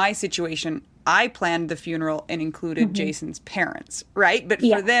 like in my situation, I planned the funeral and included Jason's parents, right? But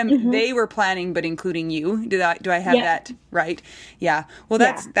for them, they were planning but including you. Do I have that right? Yeah. Well,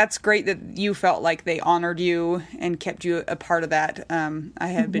 that's great that you felt like they honored you and kept you a part of that. I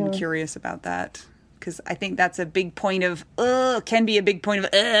have been curious about that, because I think that's a big point of, can be a big point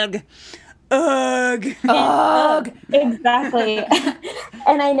of, Exactly.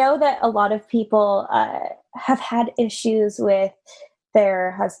 And I know that a lot of people have had issues with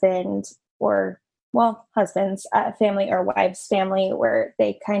their husband or, husband's family or wife's family, where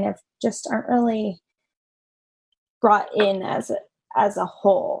they kind of just aren't really brought in as a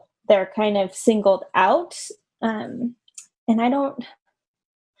whole. They're kind of singled out. And I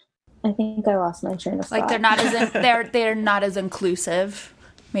think I lost my train of thought. Like they're not as inclusive,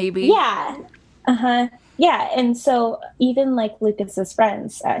 maybe. Yeah. Yeah. And so even like Lucas's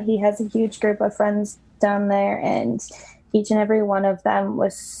friends, he has a huge group of friends down there, and each and every one of them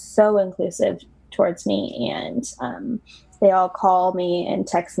was so inclusive towards me. And they all call me and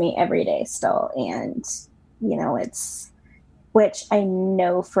text me every day still. And, which I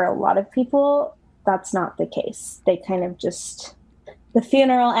know for a lot of people, that's not the case. They kind of just... The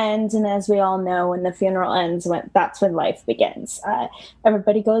funeral ends, and as we all know, when the funeral ends, that's when life begins.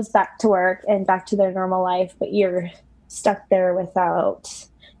 Everybody goes back to work and back to their normal life, but you're stuck there without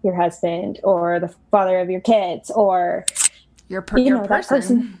your husband or the father of your kids or your person. That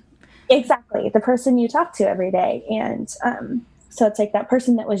person. Exactly, the person you talk to every day. And so it's like that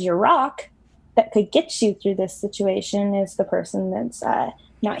person that was your rock that could get you through this situation is the person that's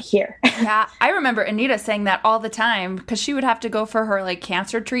not here. Yeah, I remember Anita saying that all the time, because she would have to go for her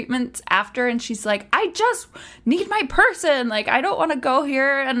cancer treatments after, and she's like, I just need my person. I don't want to go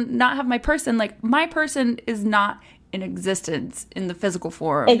here and not have my person. My person is not in existence in the physical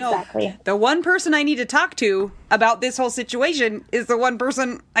form. Exactly. No, the one person I need to talk to about this whole situation is the one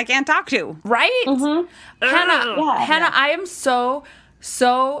person I can't talk to. Right? Hannah, I am so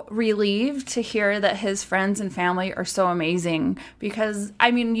relieved to hear that his friends and family are so amazing, because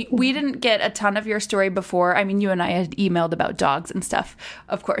we didn't get a ton of your story before. You and I had emailed about dogs and stuff,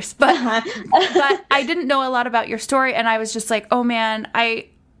 of course, but I didn't know a lot about your story, and I was just like, oh man,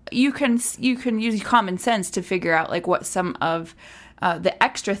 you can use common sense to figure out what some of the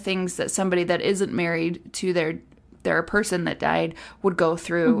extra things that somebody that isn't married to their person that died would go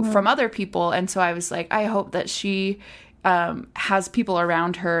through from other people. And so I was like, I hope that she has people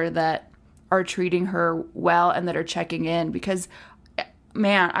around her that are treating her well and that are checking in, because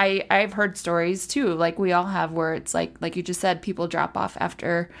man, I've heard stories too, like we all have, where it's like you just said, people drop off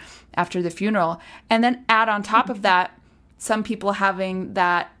after the funeral, and then add on top of that some people having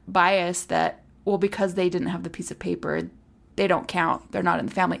that bias that, well, because they didn't have the piece of paper, they don't count, they're not in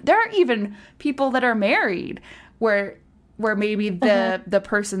the family. There are even people that are married where maybe the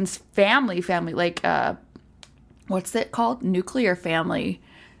person's family what's it called? Nuclear family.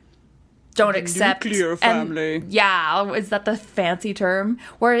 Don't accept. Nuclear family. And, yeah, is that the fancy term?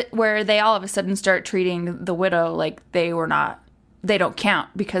 Where they all of a sudden start treating the widow like they were not they don't count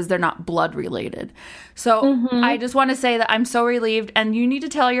because they're not blood related. So I just want to say that I'm so relieved, and you need to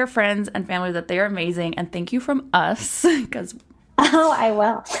tell your friends and family that they are amazing, and thank you from us because I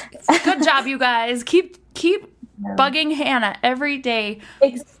will. good job, you guys. Keep bugging Hannah every day.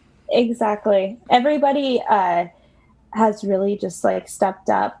 Exactly. Everybody has really just like stepped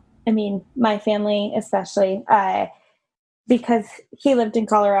up. I mean, my family especially, because he lived in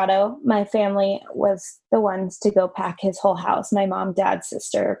Colorado, my family was the ones to go pack his whole house. My mom, dad,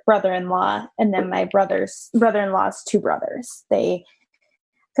 sister, brother-in-law, and then my brother-in-law's two brothers.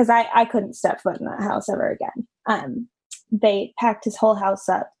 Because I couldn't step foot in that house ever again. They packed his whole house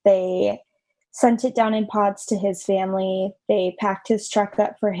up. They sent it down in pods to his family. They packed his truck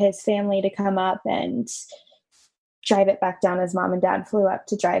up for his family to come up and drive it back down. His mom and dad flew up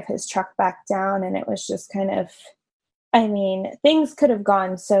to drive his truck back down. And it was just kind of, I mean, things could have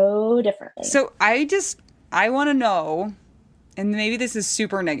gone so differently. So I want to know, and maybe this is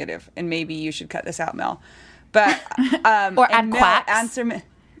super negative, and maybe you should cut this out, Mel. But or add quacks. Answer me.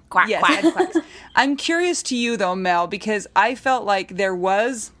 Quack, yes, quack. add quacks. I'm curious to you though, Mel, because I felt like there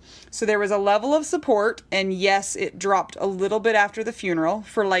was a level of support, and yes, it dropped a little bit after the funeral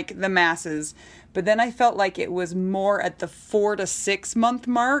for like the masses, but then I felt like it was more at the 4 to 6 month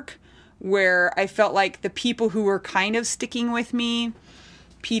mark where I felt like the people who were kind of sticking with me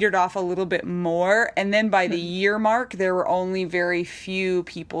petered off a little bit more. And then by the year mark, there were only very few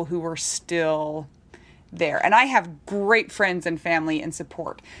people who were still there. And I have great friends and family and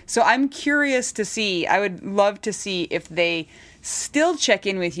support. So I'm curious to see, I would love to see if they still check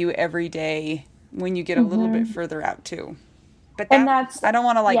in with you every day when you get a little bit further out too. But I don't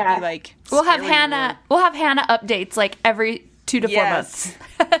want to be like, we'll have Hannah updates like every 2 to 4 months.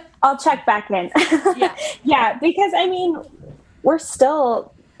 I'll check back in. Yeah, because I mean, we're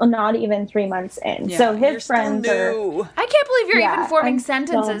still not even 3 months in. Yeah, so his friends are. I can't believe you're even forming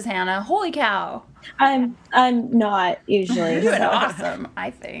sentences, Hannah. Holy cow. I'm not usually. You're doing awesome, I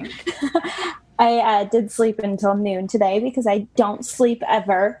think. I did sleep until noon today because I don't sleep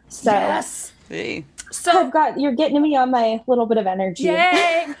ever. So yes. See. So you're getting me on my little bit of energy.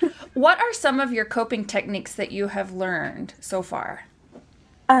 Yay! What are some of your coping techniques that you have learned so far?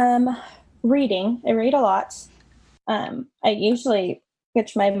 Reading. I read a lot. I usually,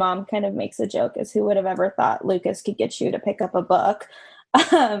 which my mom kind of makes a joke, is who would have ever thought Lucas could get you to pick up a book?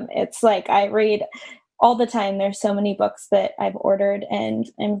 It's like I read all the time. There's so many books that I've ordered, and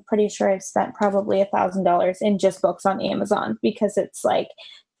I'm pretty sure I've spent probably $1,000 in just books on Amazon because it's like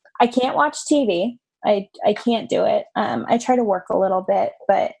I can't watch TV. I can't do it. I try to work a little bit,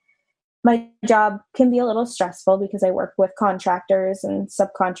 but my job can be a little stressful because I work with contractors and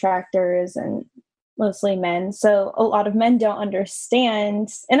subcontractors and mostly men. So a lot of men don't understand.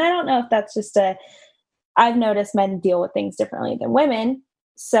 And I don't know if that's just I've noticed men deal with things differently than women.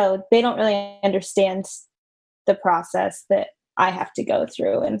 So they don't really understand the process that I have to go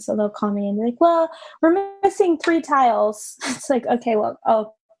through. And so they'll call me and be like, well, we're missing 3 tiles. It's like, okay, well,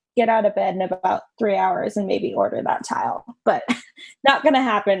 I'll get out of bed in about 3 hours and maybe order that tile, but not going to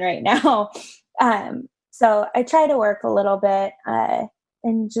happen right now. So I try to work a little bit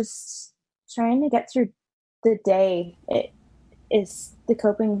and just trying to get through the day. The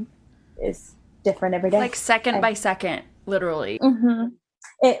coping is different every day. Like second by second, literally. Mm-hmm.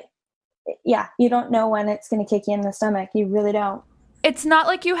 You don't know when it's going to kick you in the stomach. You really don't. It's not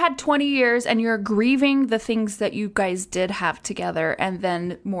like you had 20 years and you're grieving the things that you guys did have together and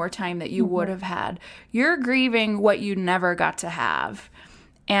then more time that you would have had. You're grieving what you never got to have.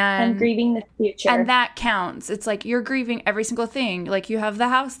 And grieving the future. And that counts. It's like you're grieving every single thing. Like you have the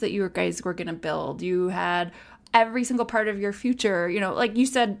house that you guys were going to build. You had every single part of your future. You know, like you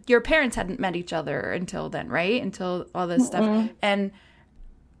said, your parents hadn't met each other until then, right? Until all this stuff. And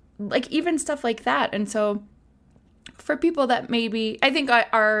like even stuff like that. And so for people that maybe, I think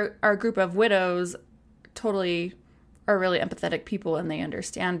our group of widows totally are really empathetic people and they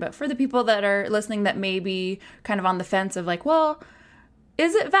understand. But for the people that are listening that may be kind of on the fence of like, well,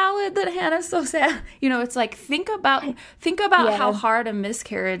 is it valid that Hannah's so sad? You know, it's like, think about how hard a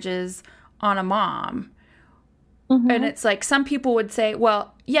miscarriage is on a mom. Mm-hmm. And it's like, some people would say,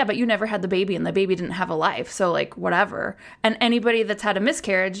 well, yeah, but you never had the baby and the baby didn't have a life. So like, whatever. And anybody that's had a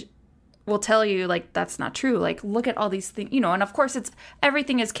miscarriage will tell you like, that's not true. Like, look at all these things, you know, and of course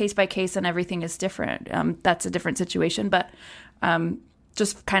everything is case by case and everything is different. That's a different situation. But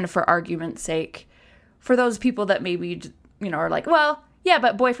just kind of for argument's sake, for those people that maybe, you know, are like, well, yeah,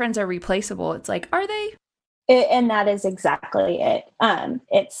 but boyfriends are replaceable. It's like, are they? And that is exactly it.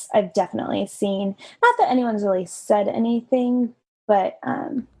 I've definitely seen, not that anyone's really said anything, but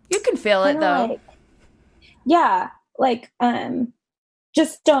you can feel it though. Like, yeah. like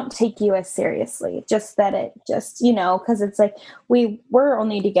just don't take you as seriously. Just that it just, because it's like we were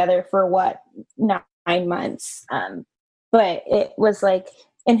only together for 9 months. But it was like,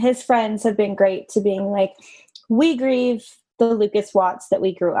 and his friends have been great to being like, we grieve the Lucas Watts that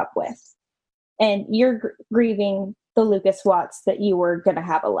we grew up with. And you're grieving the Lucas Watts that you were going to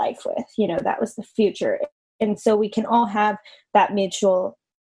have a life with. That was the future. And so we can all have that mutual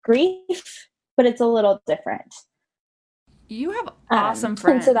grief, but it's a little different. You have awesome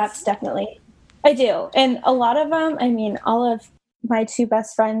friends. And so that's definitely, I do. And a lot of them, all of my 2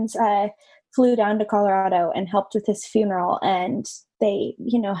 best friends flew down to Colorado and helped with his funeral. And they,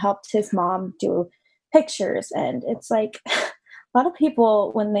 helped his mom do pictures. And it's like, a lot of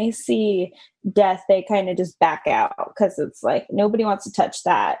people, when they see death, they kind of just back out because it's like nobody wants to touch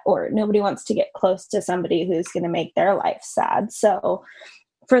that, or nobody wants to get close to somebody who's going to make their life sad. So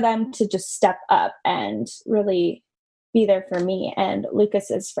for them to just step up and really be there for me and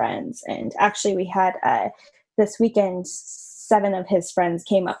Lucas's friends. And actually we had this weekend, 7 of his friends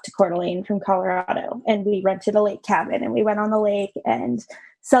came up to Coeur d'Alene from Colorado, and we rented a lake cabin and we went on the lake and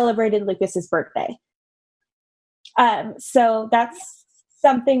celebrated Lucas's birthday. So that's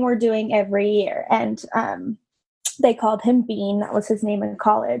something we're doing every year. And they called him Bean. That was his name in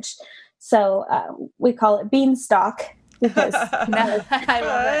college. So we call it Beanstalk because I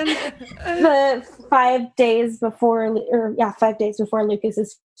love it. The 5 days before, 5 days before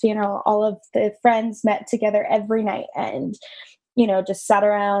Lucas's funeral, all of the friends met together every night and, just sat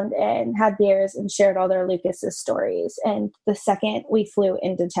around and had beers and shared all their Lucas's stories. And the second we flew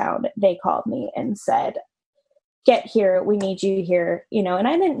into town, they called me and said, get here, we need you here, and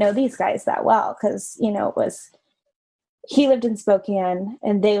I didn't know these guys that well because, he lived in Spokane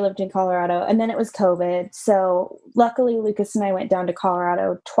and they lived in Colorado, and then it was COVID. So luckily Lucas and I went down to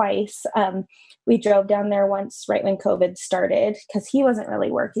Colorado twice. We drove down there once right when COVID started because he wasn't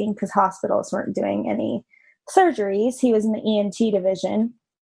really working because hospitals weren't doing any surgeries. He was in the ENT division.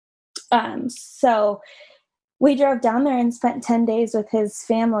 So we drove down there and spent 10 days with his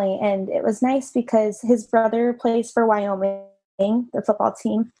family. And it was nice because his brother plays for Wyoming, the football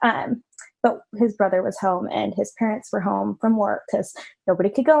team. But his brother was home and his parents were home from work because nobody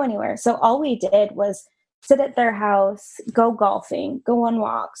could go anywhere. So all we did was sit at their house, go golfing, go on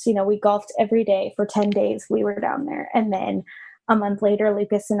walks. We golfed every day for 10 days. We were down there. And then a month later,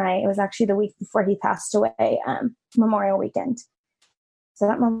 Lucas and I, it was actually the week before he passed away, Memorial Weekend. Is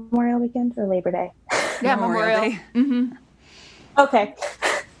that Memorial Weekend or Labor Day? Yeah, Memorial Day. Mm-hmm. Okay.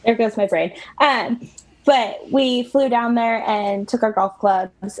 There goes my brain. But we flew down there and took our golf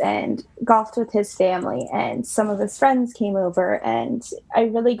clubs and golfed with his family, and some of his friends came over, and I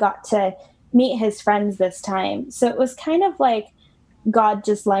really got to meet his friends this time. So it was kind of like God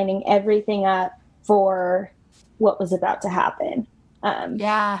just lining everything up for what was about to happen. Growing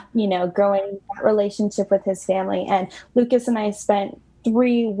that relationship with his family. And Lucas and I spent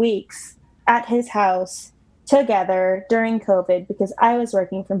 3 weeks at his house together during COVID because I was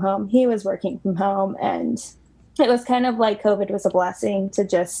working from home. He was working from home. And it was kind of like COVID was a blessing to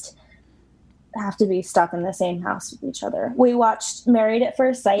just have to be stuck in the same house with each other. We watched Married at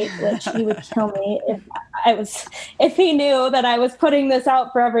First Sight, which he would kill me if he knew that I was putting this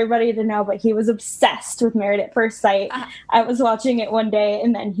out for everybody to know, but he was obsessed with Married at First Sight. I was watching it one day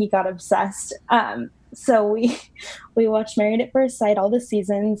and then he got obsessed. So we watched Married at First Sight, all the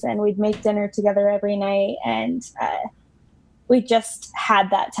seasons, and we'd make dinner together every night. And we just had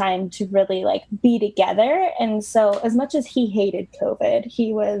that time to really be together. And so as much as he hated COVID,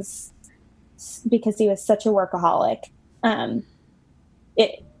 because he was such a workaholic,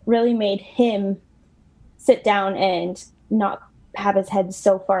 it really made him sit down and not have his head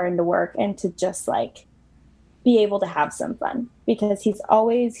so far into work and to just be able to have some fun, because he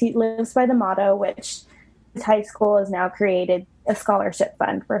lives by the motto, which his high school has now created a scholarship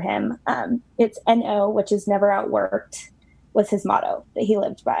fund for him. It's NO, which is never outworked, was his motto that he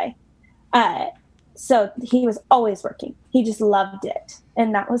lived by. So he was always working. He just loved it.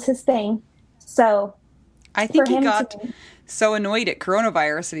 And that was his thing. So I think he got so annoyed at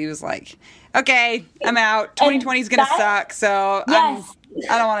coronavirus that he was like, okay, I'm out. 2020 is going to suck. So yes.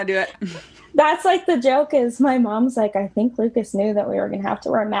 I don't want to do it. That's the joke is my mom's I think Lucas knew that we were going to have to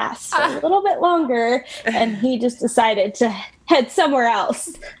wear masks for a little bit longer. And he just decided to head somewhere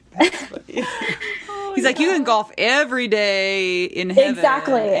else. He's like, you can golf every day in heaven.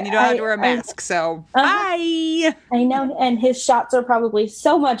 Exactly. And you don't have to wear a mask. Bye. I know. And his shots are probably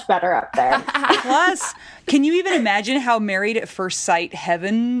so much better up there. Plus, can you even imagine how Married at First Sight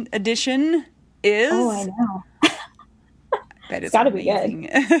Heaven edition is? Oh, I know. That is gotta be good.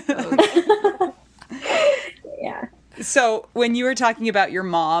 Yeah. So when you were talking about your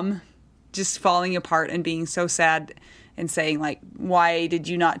mom just falling apart and being so sad and saying, like, why did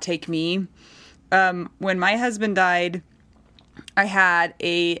you not take me? When my husband died, I had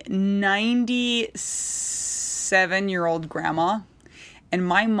a 97-year-old grandma, and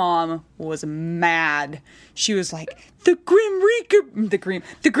my mom was mad. She was like, the Grim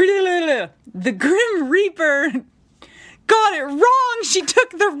Reaper got it wrong. She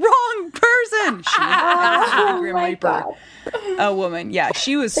took the wrong person. She was the Grim Reaper. God. A woman. Yeah,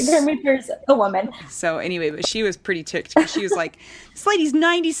 she was. The Grim Reaper's a woman. So anyway, but she was pretty ticked. She was like, this lady's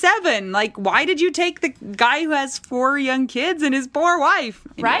 97. Like, why did you take the guy who has 4 young kids and his poor wife?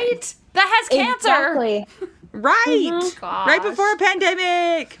 Anyway. Right? That has cancer. Exactly. Right. Gosh. Right before a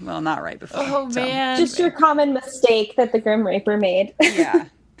pandemic. Well, not right before. Oh, so. man. Just your common mistake that the Grim Reaper made. Yeah.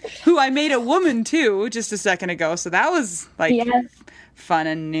 Who I made a woman too just a second ago. So that was like fun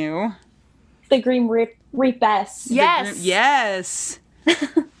and new. The Grim Reapess. Yes. Yes. Yes.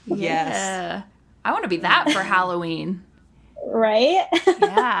 Yeah. I want to be that for Halloween. Right?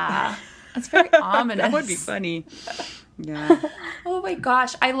 Yeah. That's very ominous. That would be funny. Yeah. Oh my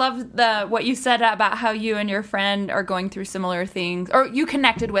gosh. I love what you said about how you and your friend are going through similar things. Or you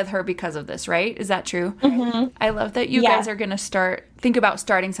connected with her because of this, right? Is that true? Mm-hmm. I love that you guys are going to think about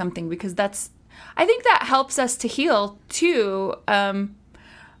starting something, because I think that helps us to heal too,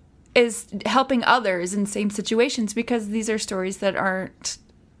 is helping others in same situations, because these are stories that aren't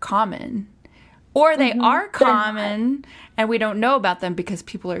common. Or they are common and we don't know about them because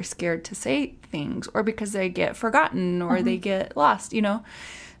people are scared to say things, or because they get forgotten, or they get lost, you know?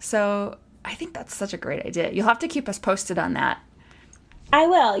 So I think that's such a great idea. You'll have to keep us posted on that. I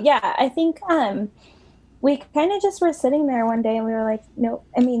will. Yeah. I think we kind of just were sitting there one day and we were like, no,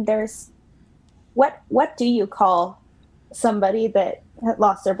 I mean, there's what do you call somebody that had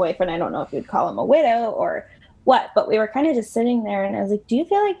lost their boyfriend? I don't know if you'd call him a widow or what, but we were kind of just sitting there and I was like, do you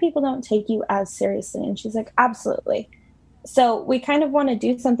feel like people don't take you as seriously? And she's like, absolutely. So we kind of want to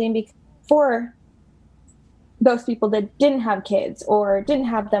do something for those people that didn't have kids or didn't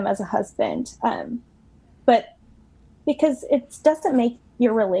have them as a husband. But because it doesn't make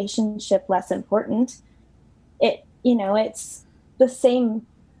your relationship less important. It's the same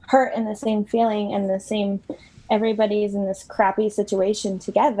hurt and the same feeling and the same, everybody's in this crappy situation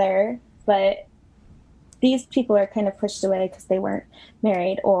together, but these people are kind of pushed away because they weren't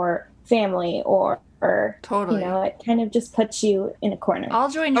married or family or totally. It kind of just puts you in a corner. I'll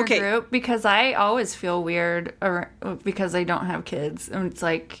join your group because I always feel weird because I don't have kids. And it's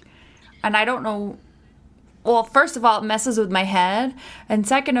like, and I don't know. Well, first of all, it messes with my head. And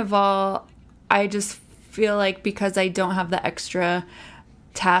second of all, I just feel like because I don't have the extra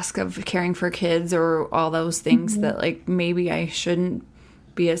task of caring for kids or all those things that like maybe I shouldn't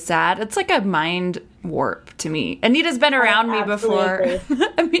be as sad. It's like a mind warp to me. Anita's been around me before.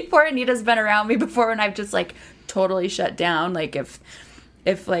 Anita's been around me before, and I've just like totally shut down. Like if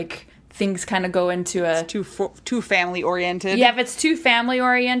like things kind of go into a too family oriented. Yeah, if it's too family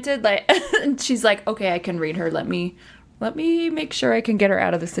oriented, like and she's like, okay, I can read her. Let me make sure I can get her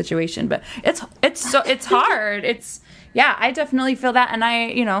out of the situation. But it's hard. I definitely feel that, and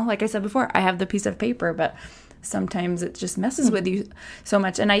I, like I said before, I have the piece of paper, but sometimes it just messes with you so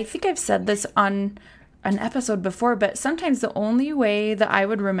much. And I think I've said this on an episode before, but sometimes the only way that I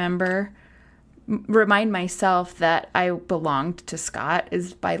would remind myself that I belonged to Scott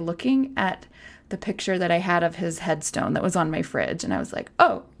is by looking at the picture that I had of his headstone that was on my fridge. And I was like,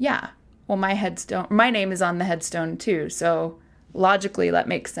 oh, yeah, well, my name is on the headstone too. So logically that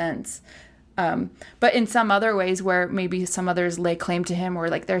makes sense. But in some other ways where maybe some others lay claim to him, or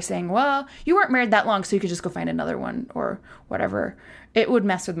like they're saying, well, you weren't married that long, so you could just go find another one or whatever. It would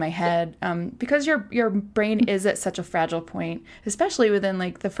mess with my head because your brain is at such a fragile point, especially within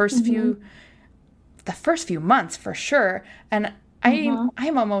like the first few months for sure. And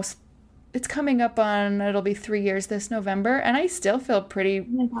I'm almost, it's coming up on, it'll be 3 years this November, and I still feel pretty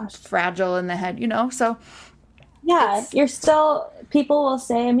fragile in the head, so. Yeah, you're still, people will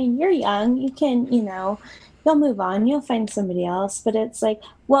say, I mean, you're young, you can, you'll move on, you'll find somebody else. But it's like,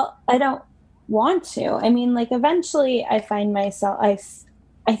 well, I don't want to. I mean, like, eventually I find myself, I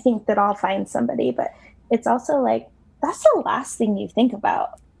think that I'll find somebody, but it's also like, that's the last thing you think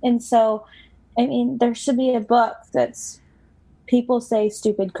about. And so, I mean, there should be a book that's people say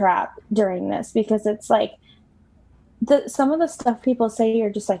stupid crap during this, because it's like, some of the stuff people say,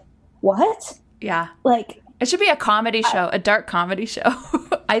 you're just like, what? Yeah. Like, it should be a comedy show, a dark comedy show.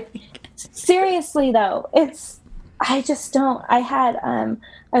 I think. Seriously, though, I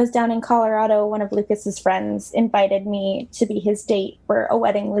was down in Colorado. One of Lucas's friends invited me to be his date for a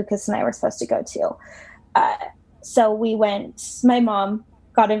wedding Lucas and I were supposed to go to. So we went, my mom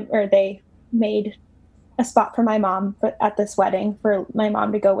got him, or they made a spot for my mom at this wedding for my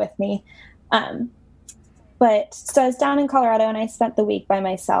mom to go with me. But so I was down in Colorado and I spent the week by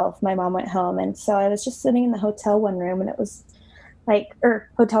myself. My mom went home. And so I was just sitting in the hotel one room and it was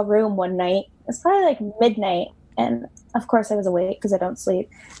hotel room one night. It was probably like midnight. And of course I was awake because I don't sleep.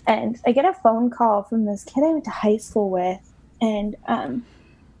 And I get a phone call from this kid I went to high school with. And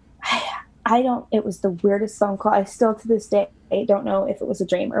it was the weirdest phone call. I still to this day don't know if it was a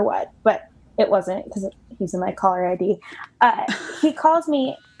dream or what, but it wasn't because he's in my caller ID. He calls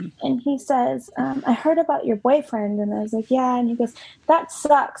me and he says, I heard about your boyfriend. And I was like, yeah. And he goes, that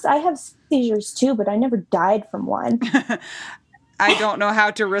sucks. I have seizures too, but I never died from one. I don't know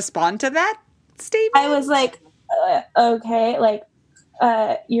how to respond to that statement. I was like, okay, like,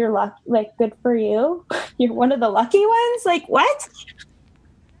 you're lucky, like, good for you. You're one of the lucky ones. Like, what?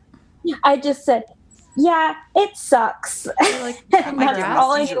 I just said, yeah, it sucks. Like, and that's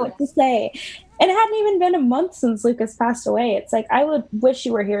all I knew what to say. And it hadn't even been a month since Lucas passed away. It's like, I would wish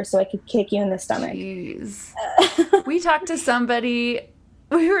you were here so I could kick you in the stomach. Jeez. We talked to somebody,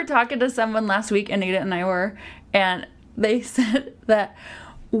 we were talking to someone last week, Anita and I were, and they said that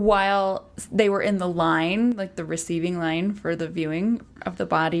while they were in the line, like the receiving line for the viewing of the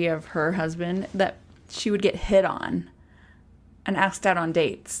body of her husband, that she would get hit on and asked out on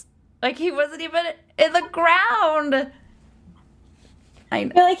dates. Like, he wasn't even in the ground. I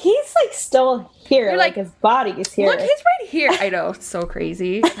know. You're like, he's like still here. You're like his body is here. Look, he's right here. I know. It's so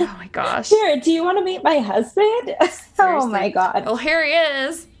crazy. Oh my gosh. Here, do you want to meet my husband? Oh my God. Well, here he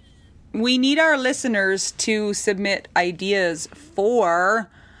is. We need our listeners to submit ideas for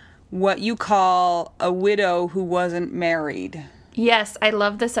what you call a widow who wasn't married. Yes, I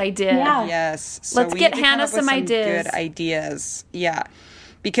love this idea. Yeah. Yes. So Let's we get need to come Hannah up with some ideas. Good ideas. Yeah.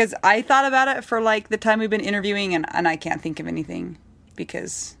 Because I thought about it for like the time we've been interviewing and I can't think of anything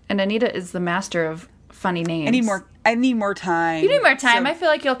because. And Anita is the master of funny names. I need more time. You need more time. So, I feel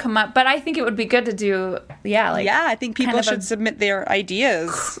like you'll come up, but I think it would be good to do, I think people kind of should submit their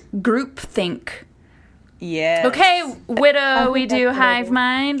ideas. Group think. Yes. Okay, widow, we do that's hive good.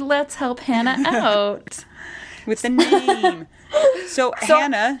 mind. Let's help Hannah out. With the name. So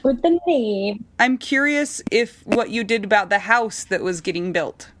Hannah, With the name. I'm curious if what you did about the house that was getting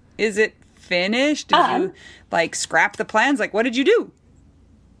built. Is it finished? Did you like scrap the plans? Like, what did you do?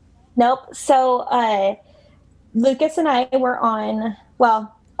 Nope. So Lucas and I were on,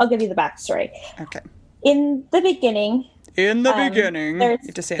 well, I'll give you the backstory. Okay. In the beginning. In the beginning. You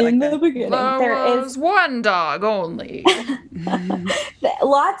have to say it like that. In the beginning. There There was one dog only.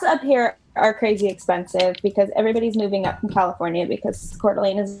 lots up here are crazy expensive because everybody's moving up from California because Coeur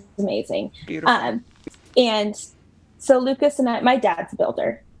d'Alene is amazing. Beautiful. And so Lucas and I, my dad's a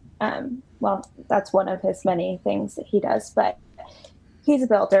builder. Well, that's one of his many things that he does, but he's a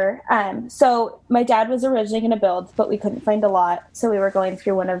builder. So my dad was originally going to build, but we couldn't find a lot. So we were going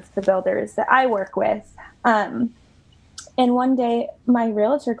through one of the builders that I work with. And one day my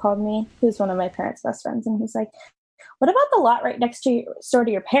realtor called me, who's one of my parents' best friends. And he's like, what about the lot right next to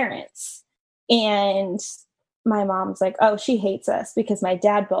your parents? And my mom's like, oh, she hates us because my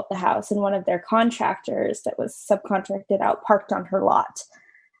dad built the house and one of their contractors that was subcontracted out parked on her lot.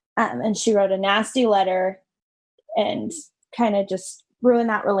 And she wrote a nasty letter and kind of just ruined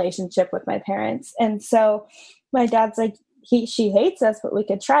that relationship with my parents. And so my dad's like, she hates us, but we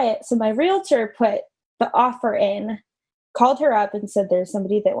could try it. So my realtor put the offer in, called her up and said, there's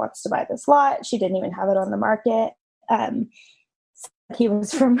somebody that wants to buy this lot. She didn't even have it on the market. He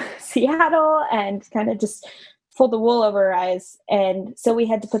was from Seattle and kind of just pulled the wool over her eyes. And so we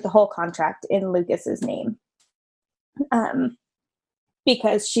had to put the whole contract in Lucas's name.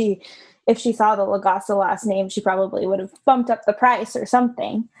 Because if she saw the Lagasse last name, she probably would have bumped up the price or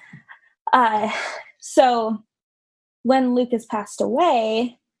something. So when Lucas passed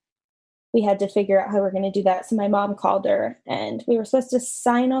away, we had to figure out how we're going to do that. So my mom called her and we were supposed to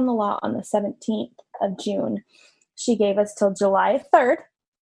sign on the lot on the 17th of June. She gave us till July 3rd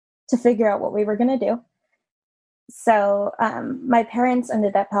to figure out what we were going to do. So my parents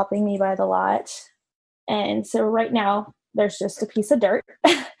ended up helping me buy the lot. And so right now there's just a piece of dirt.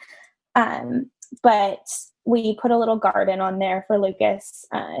 But we put a little garden on there for Lucas,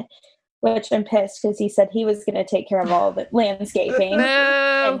 which I'm pissed because he said he was going to take care of all the landscaping.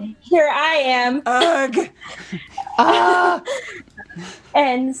 No. And here I am. Ugh.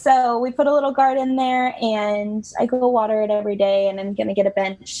 And so we put a little garden there and I go water it every day and I'm going to get a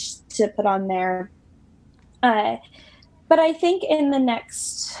bench to put on there. But I think in the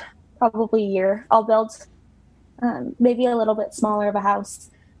next probably year, I'll build maybe a little bit smaller of a house.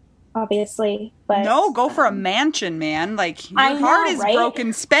 obviously. But no, go for a mansion, man. Like, your I know, heart is right?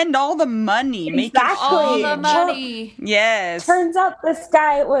 broken. Spend all the money. Make it Exactly. All the huge. money. Yes. Turns out this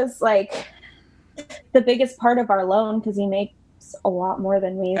guy was like the biggest part of our loan because he makes a lot more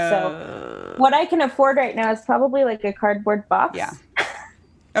than me. So what I can afford right now is probably like a cardboard box. Yeah.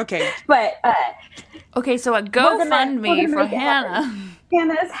 Okay. But Okay, so a we're gonna GoFundMe for make it Hannah. happen.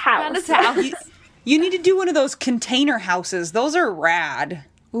 Hannah's house. Hannah's house. You need to do one of those container houses. Those are rad.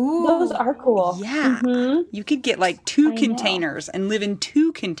 Ooh. Those are cool. Yeah. Mhm. You could get like 2 I know. containers and live in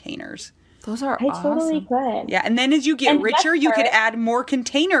 2 containers. Those are I awesome. totally could. Yeah. And then as you get And richer, you could better. add more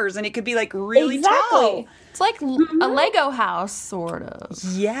containers and it could be like really Exactly. tall. It's like a Lego house, sort of.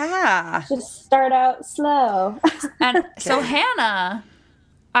 Yeah. Just start out slow. And so, Hannah,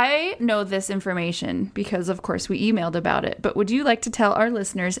 I know this information because, of course, we emailed about it. But would you like to tell our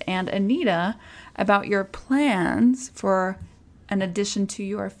listeners and Anita about your plans for an addition to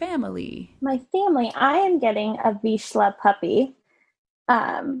your family? My family, I am getting a Vizsla puppy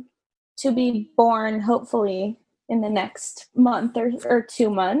to be born hopefully in the next month or 2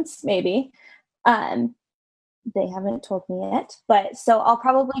 months, maybe. They haven't told me yet, but so I'll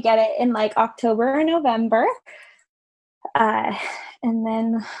probably get it in like October or November. And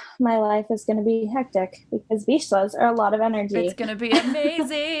then my life is going to be hectic because Vizslas are a lot of energy. It's going to be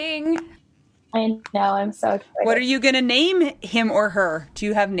amazing. I know, I'm so excited. What are you going to name him or her? Do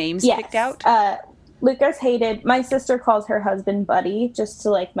you have names picked out? Lucas hated, my sister calls her husband Buddy just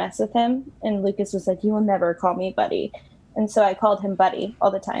to like mess with him. And Lucas was like, you will never call me Buddy. And so I called him Buddy all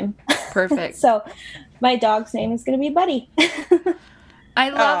the time. Perfect. So my dog's name is going to be Buddy. I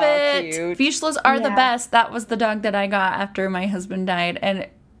love it. Cute. Vizslas are the Yeah. best. That was the dog that I got after my husband died. And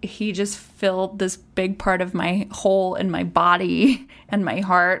he just filled this big part of my hole in my body and my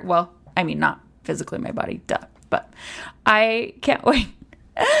heart. Well, I mean, not physically my body, duh. But I can't wait.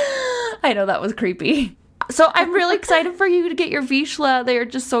 I know that was creepy. So I'm really excited for you to get your Vizsla. They're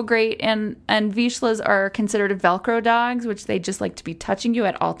just so great. And Vizslas are considered Velcro dogs, which they just like to be touching you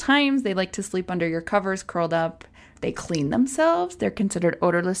at all times. They like to sleep under your covers, curled up. They clean themselves. They're considered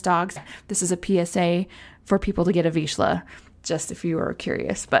odorless dogs. This is a PSA for people to get a Vizsla, just if you were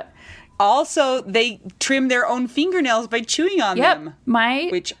curious. But Also, they trim their own fingernails by chewing on yep, them. my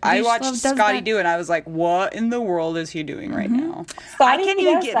Which I Vizsla watched does Scotty that. do, and I was like, what in the world is he doing right now? Scotty I can't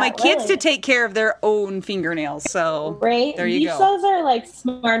even does get my that, kids to really. take care of their own fingernails. So Right? there you go. Vizslas are like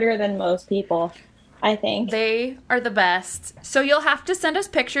smarter than most people, I think. They are the best. So you'll have to send us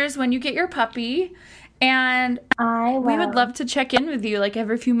pictures when you get your puppy. And we would love to check in with you like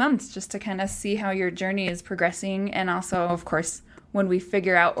every few months just to kind of see how your journey is progressing. And also, of course, when we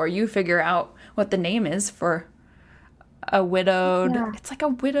figure out or you figure out what the name is for a widowed. Yeah. It's like a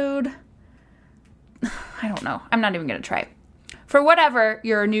widowed. I don't know. I'm not even going to try. For whatever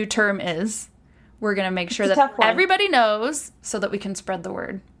your new term is, we're going to make sure It's a that tough one. everybody knows so that we can spread the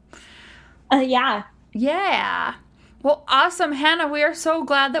word. Yeah. Yeah. Well, awesome, Hannah. We are so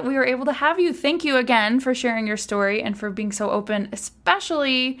glad that we were able to have you. Thank you again for sharing your story and for being so open,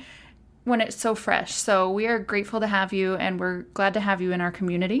 especially when it's so fresh. So we are grateful to have you, and we're glad to have you in our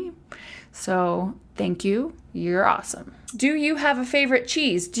community. So thank you. You're awesome. Do you have a favorite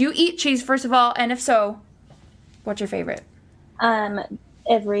cheese? Do you eat cheese, first of all? And if so, what's your favorite?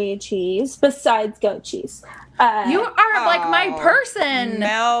 Every cheese besides goat cheese. You are like my person.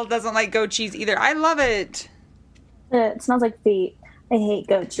 Mel doesn't like goat cheese either. I love it. It smells like feet. I hate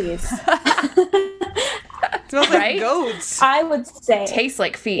goat cheese. It smells Right? like goats. I would say. Tastes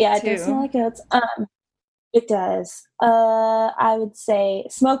like feet, Yeah, it too. does smell like goats. It does. I would say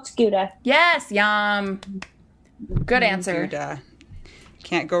smoked Gouda. Yes, yum. Good answer. Gouda.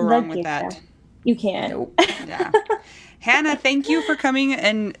 Can't go wrong with Gouda. that. You can. Nope. Yeah. Hannah, thank you for coming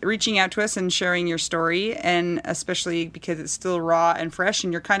and reaching out to us and sharing your story, and especially because it's still raw and fresh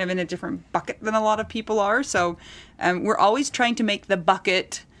and you're kind of in a different bucket than a lot of people are. So we're always trying to make the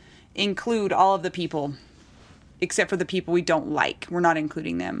bucket include all of the people, except for the people we don't like. We're not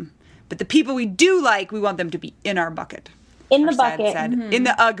including them. But the people we do like, we want them to be in our bucket. In the Our sad, bucket. sad- In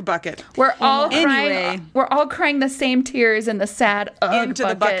the UGG bucket. We're all Anyway. crying. We're all crying the same tears in the sad Into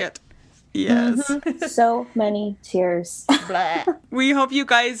the bucket. Yes. So many tears. Blah. We hope you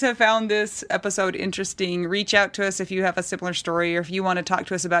guys have found this episode interesting. Reach out to us if you have a similar story or if you want to talk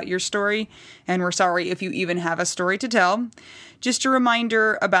to us about your story. And we're sorry if you even have a story to tell. Just a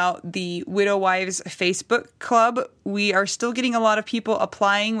reminder about the Widow Wives Facebook Club. We are still getting a lot of people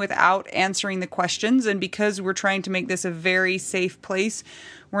applying without answering the questions. And because we're trying to make this a very safe place,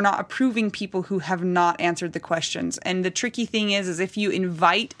 we're not approving people who have not answered the questions. And the tricky thing is if you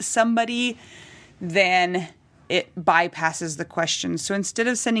invite somebody, then it bypasses the questions. So instead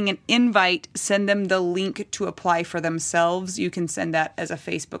of sending an invite, send them the link to apply for themselves. You can send that as a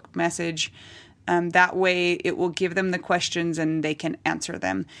Facebook message. That way it will give them the questions and they can answer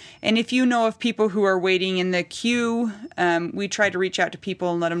them. And if you know of people who are waiting in the queue, we try to reach out to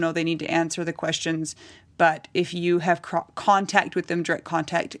people and let them know they need to answer the questions. But if you have contact with them, direct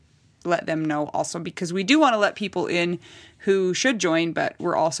contact, let them know also, because we do want to let people in who should join, but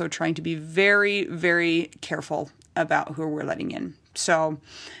we're also trying to be very, very careful about who we're letting in. So,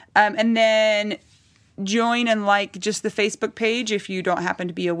 and then join and like just the Facebook page if you don't happen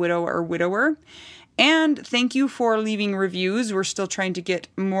to be a widow or widower. And thank you for leaving reviews. We're still trying to get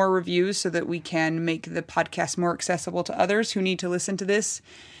more reviews so that we can make the podcast more accessible to others who need to listen to this.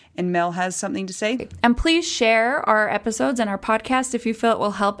 And Mel has something to say. And please share our episodes and our podcast if you feel it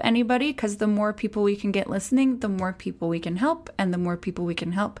will help anybody, because the more people we can get listening, the more people we can help. And the more people we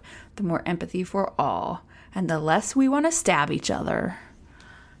can help, the more empathy for all. And the less we want to stab each other.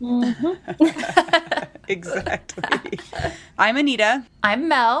 Mm-hmm. Exactly. I'm Anita. I'm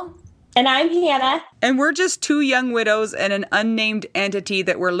Mel. And I'm Hannah. And we're just two young widows and an unnamed entity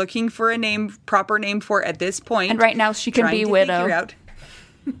that we're looking for a proper name for at this point. And right now she can be widow.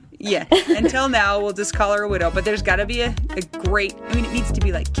 Yeah, until now, we'll just call her a widow. But there's got to be a great, I mean, it needs to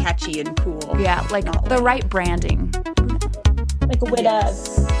be like catchy and cool. Yeah, like the right branding. Like a widowg.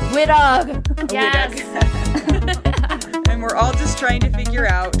 Widowg. Yes. And we're all just trying to figure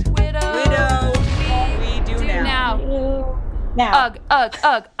out. Widow. We do now. Now.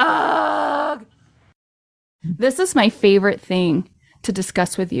 Ugh. This is my favorite thing to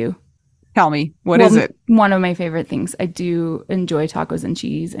discuss with you. Tell me, what is it? One of my favorite things. I do enjoy tacos and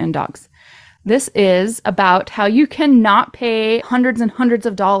cheese and dogs. This is about how you cannot pay hundreds and hundreds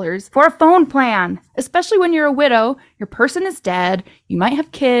of dollars for a phone plan, especially when you're a widow, your person is dead, you might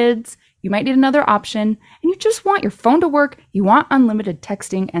have kids, you might need another option, and you just want your phone to work, you want unlimited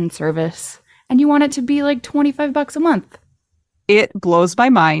texting and service, and you want it to be like $25 a month. It blows my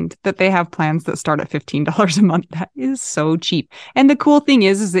mind that they have plans that start at $15 a month. That is so cheap. And the cool thing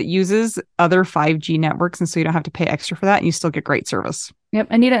is it uses other 5G networks, and so you don't have to pay extra for that, and you still get great service. Yep,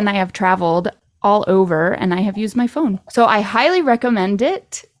 Anita and I have traveled all over, and I have used my phone. So I highly recommend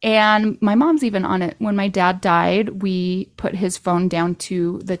it, and my mom's even on it. When my dad died, we put his phone down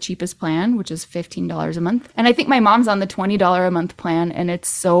to the cheapest plan, which is $15 a month. And I think my mom's on the $20 a month plan, and it's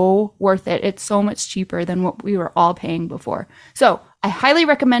so worth it. It's so much cheaper than what we were all paying before. So I highly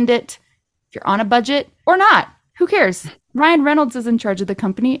recommend it if you're on a budget or not. Who cares? Ryan Reynolds is in charge of the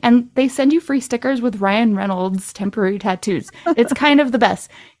company, and they send you free stickers with Ryan Reynolds temporary tattoos. It's kind of the best.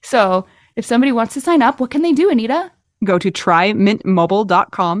 So if somebody wants to sign up, what can they do, Anita? Go to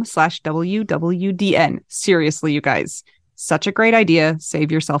trymintmobile.com/WWDN. Seriously, you guys. Such a great idea. Save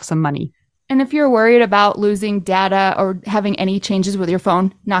yourself some money. And if you're worried about losing data or having any changes with your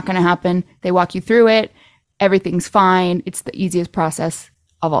phone, not going to happen. They walk you through it. Everything's fine. It's the easiest process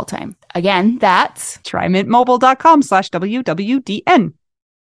of all time. Again, that's trymintmobile.com/WWDN.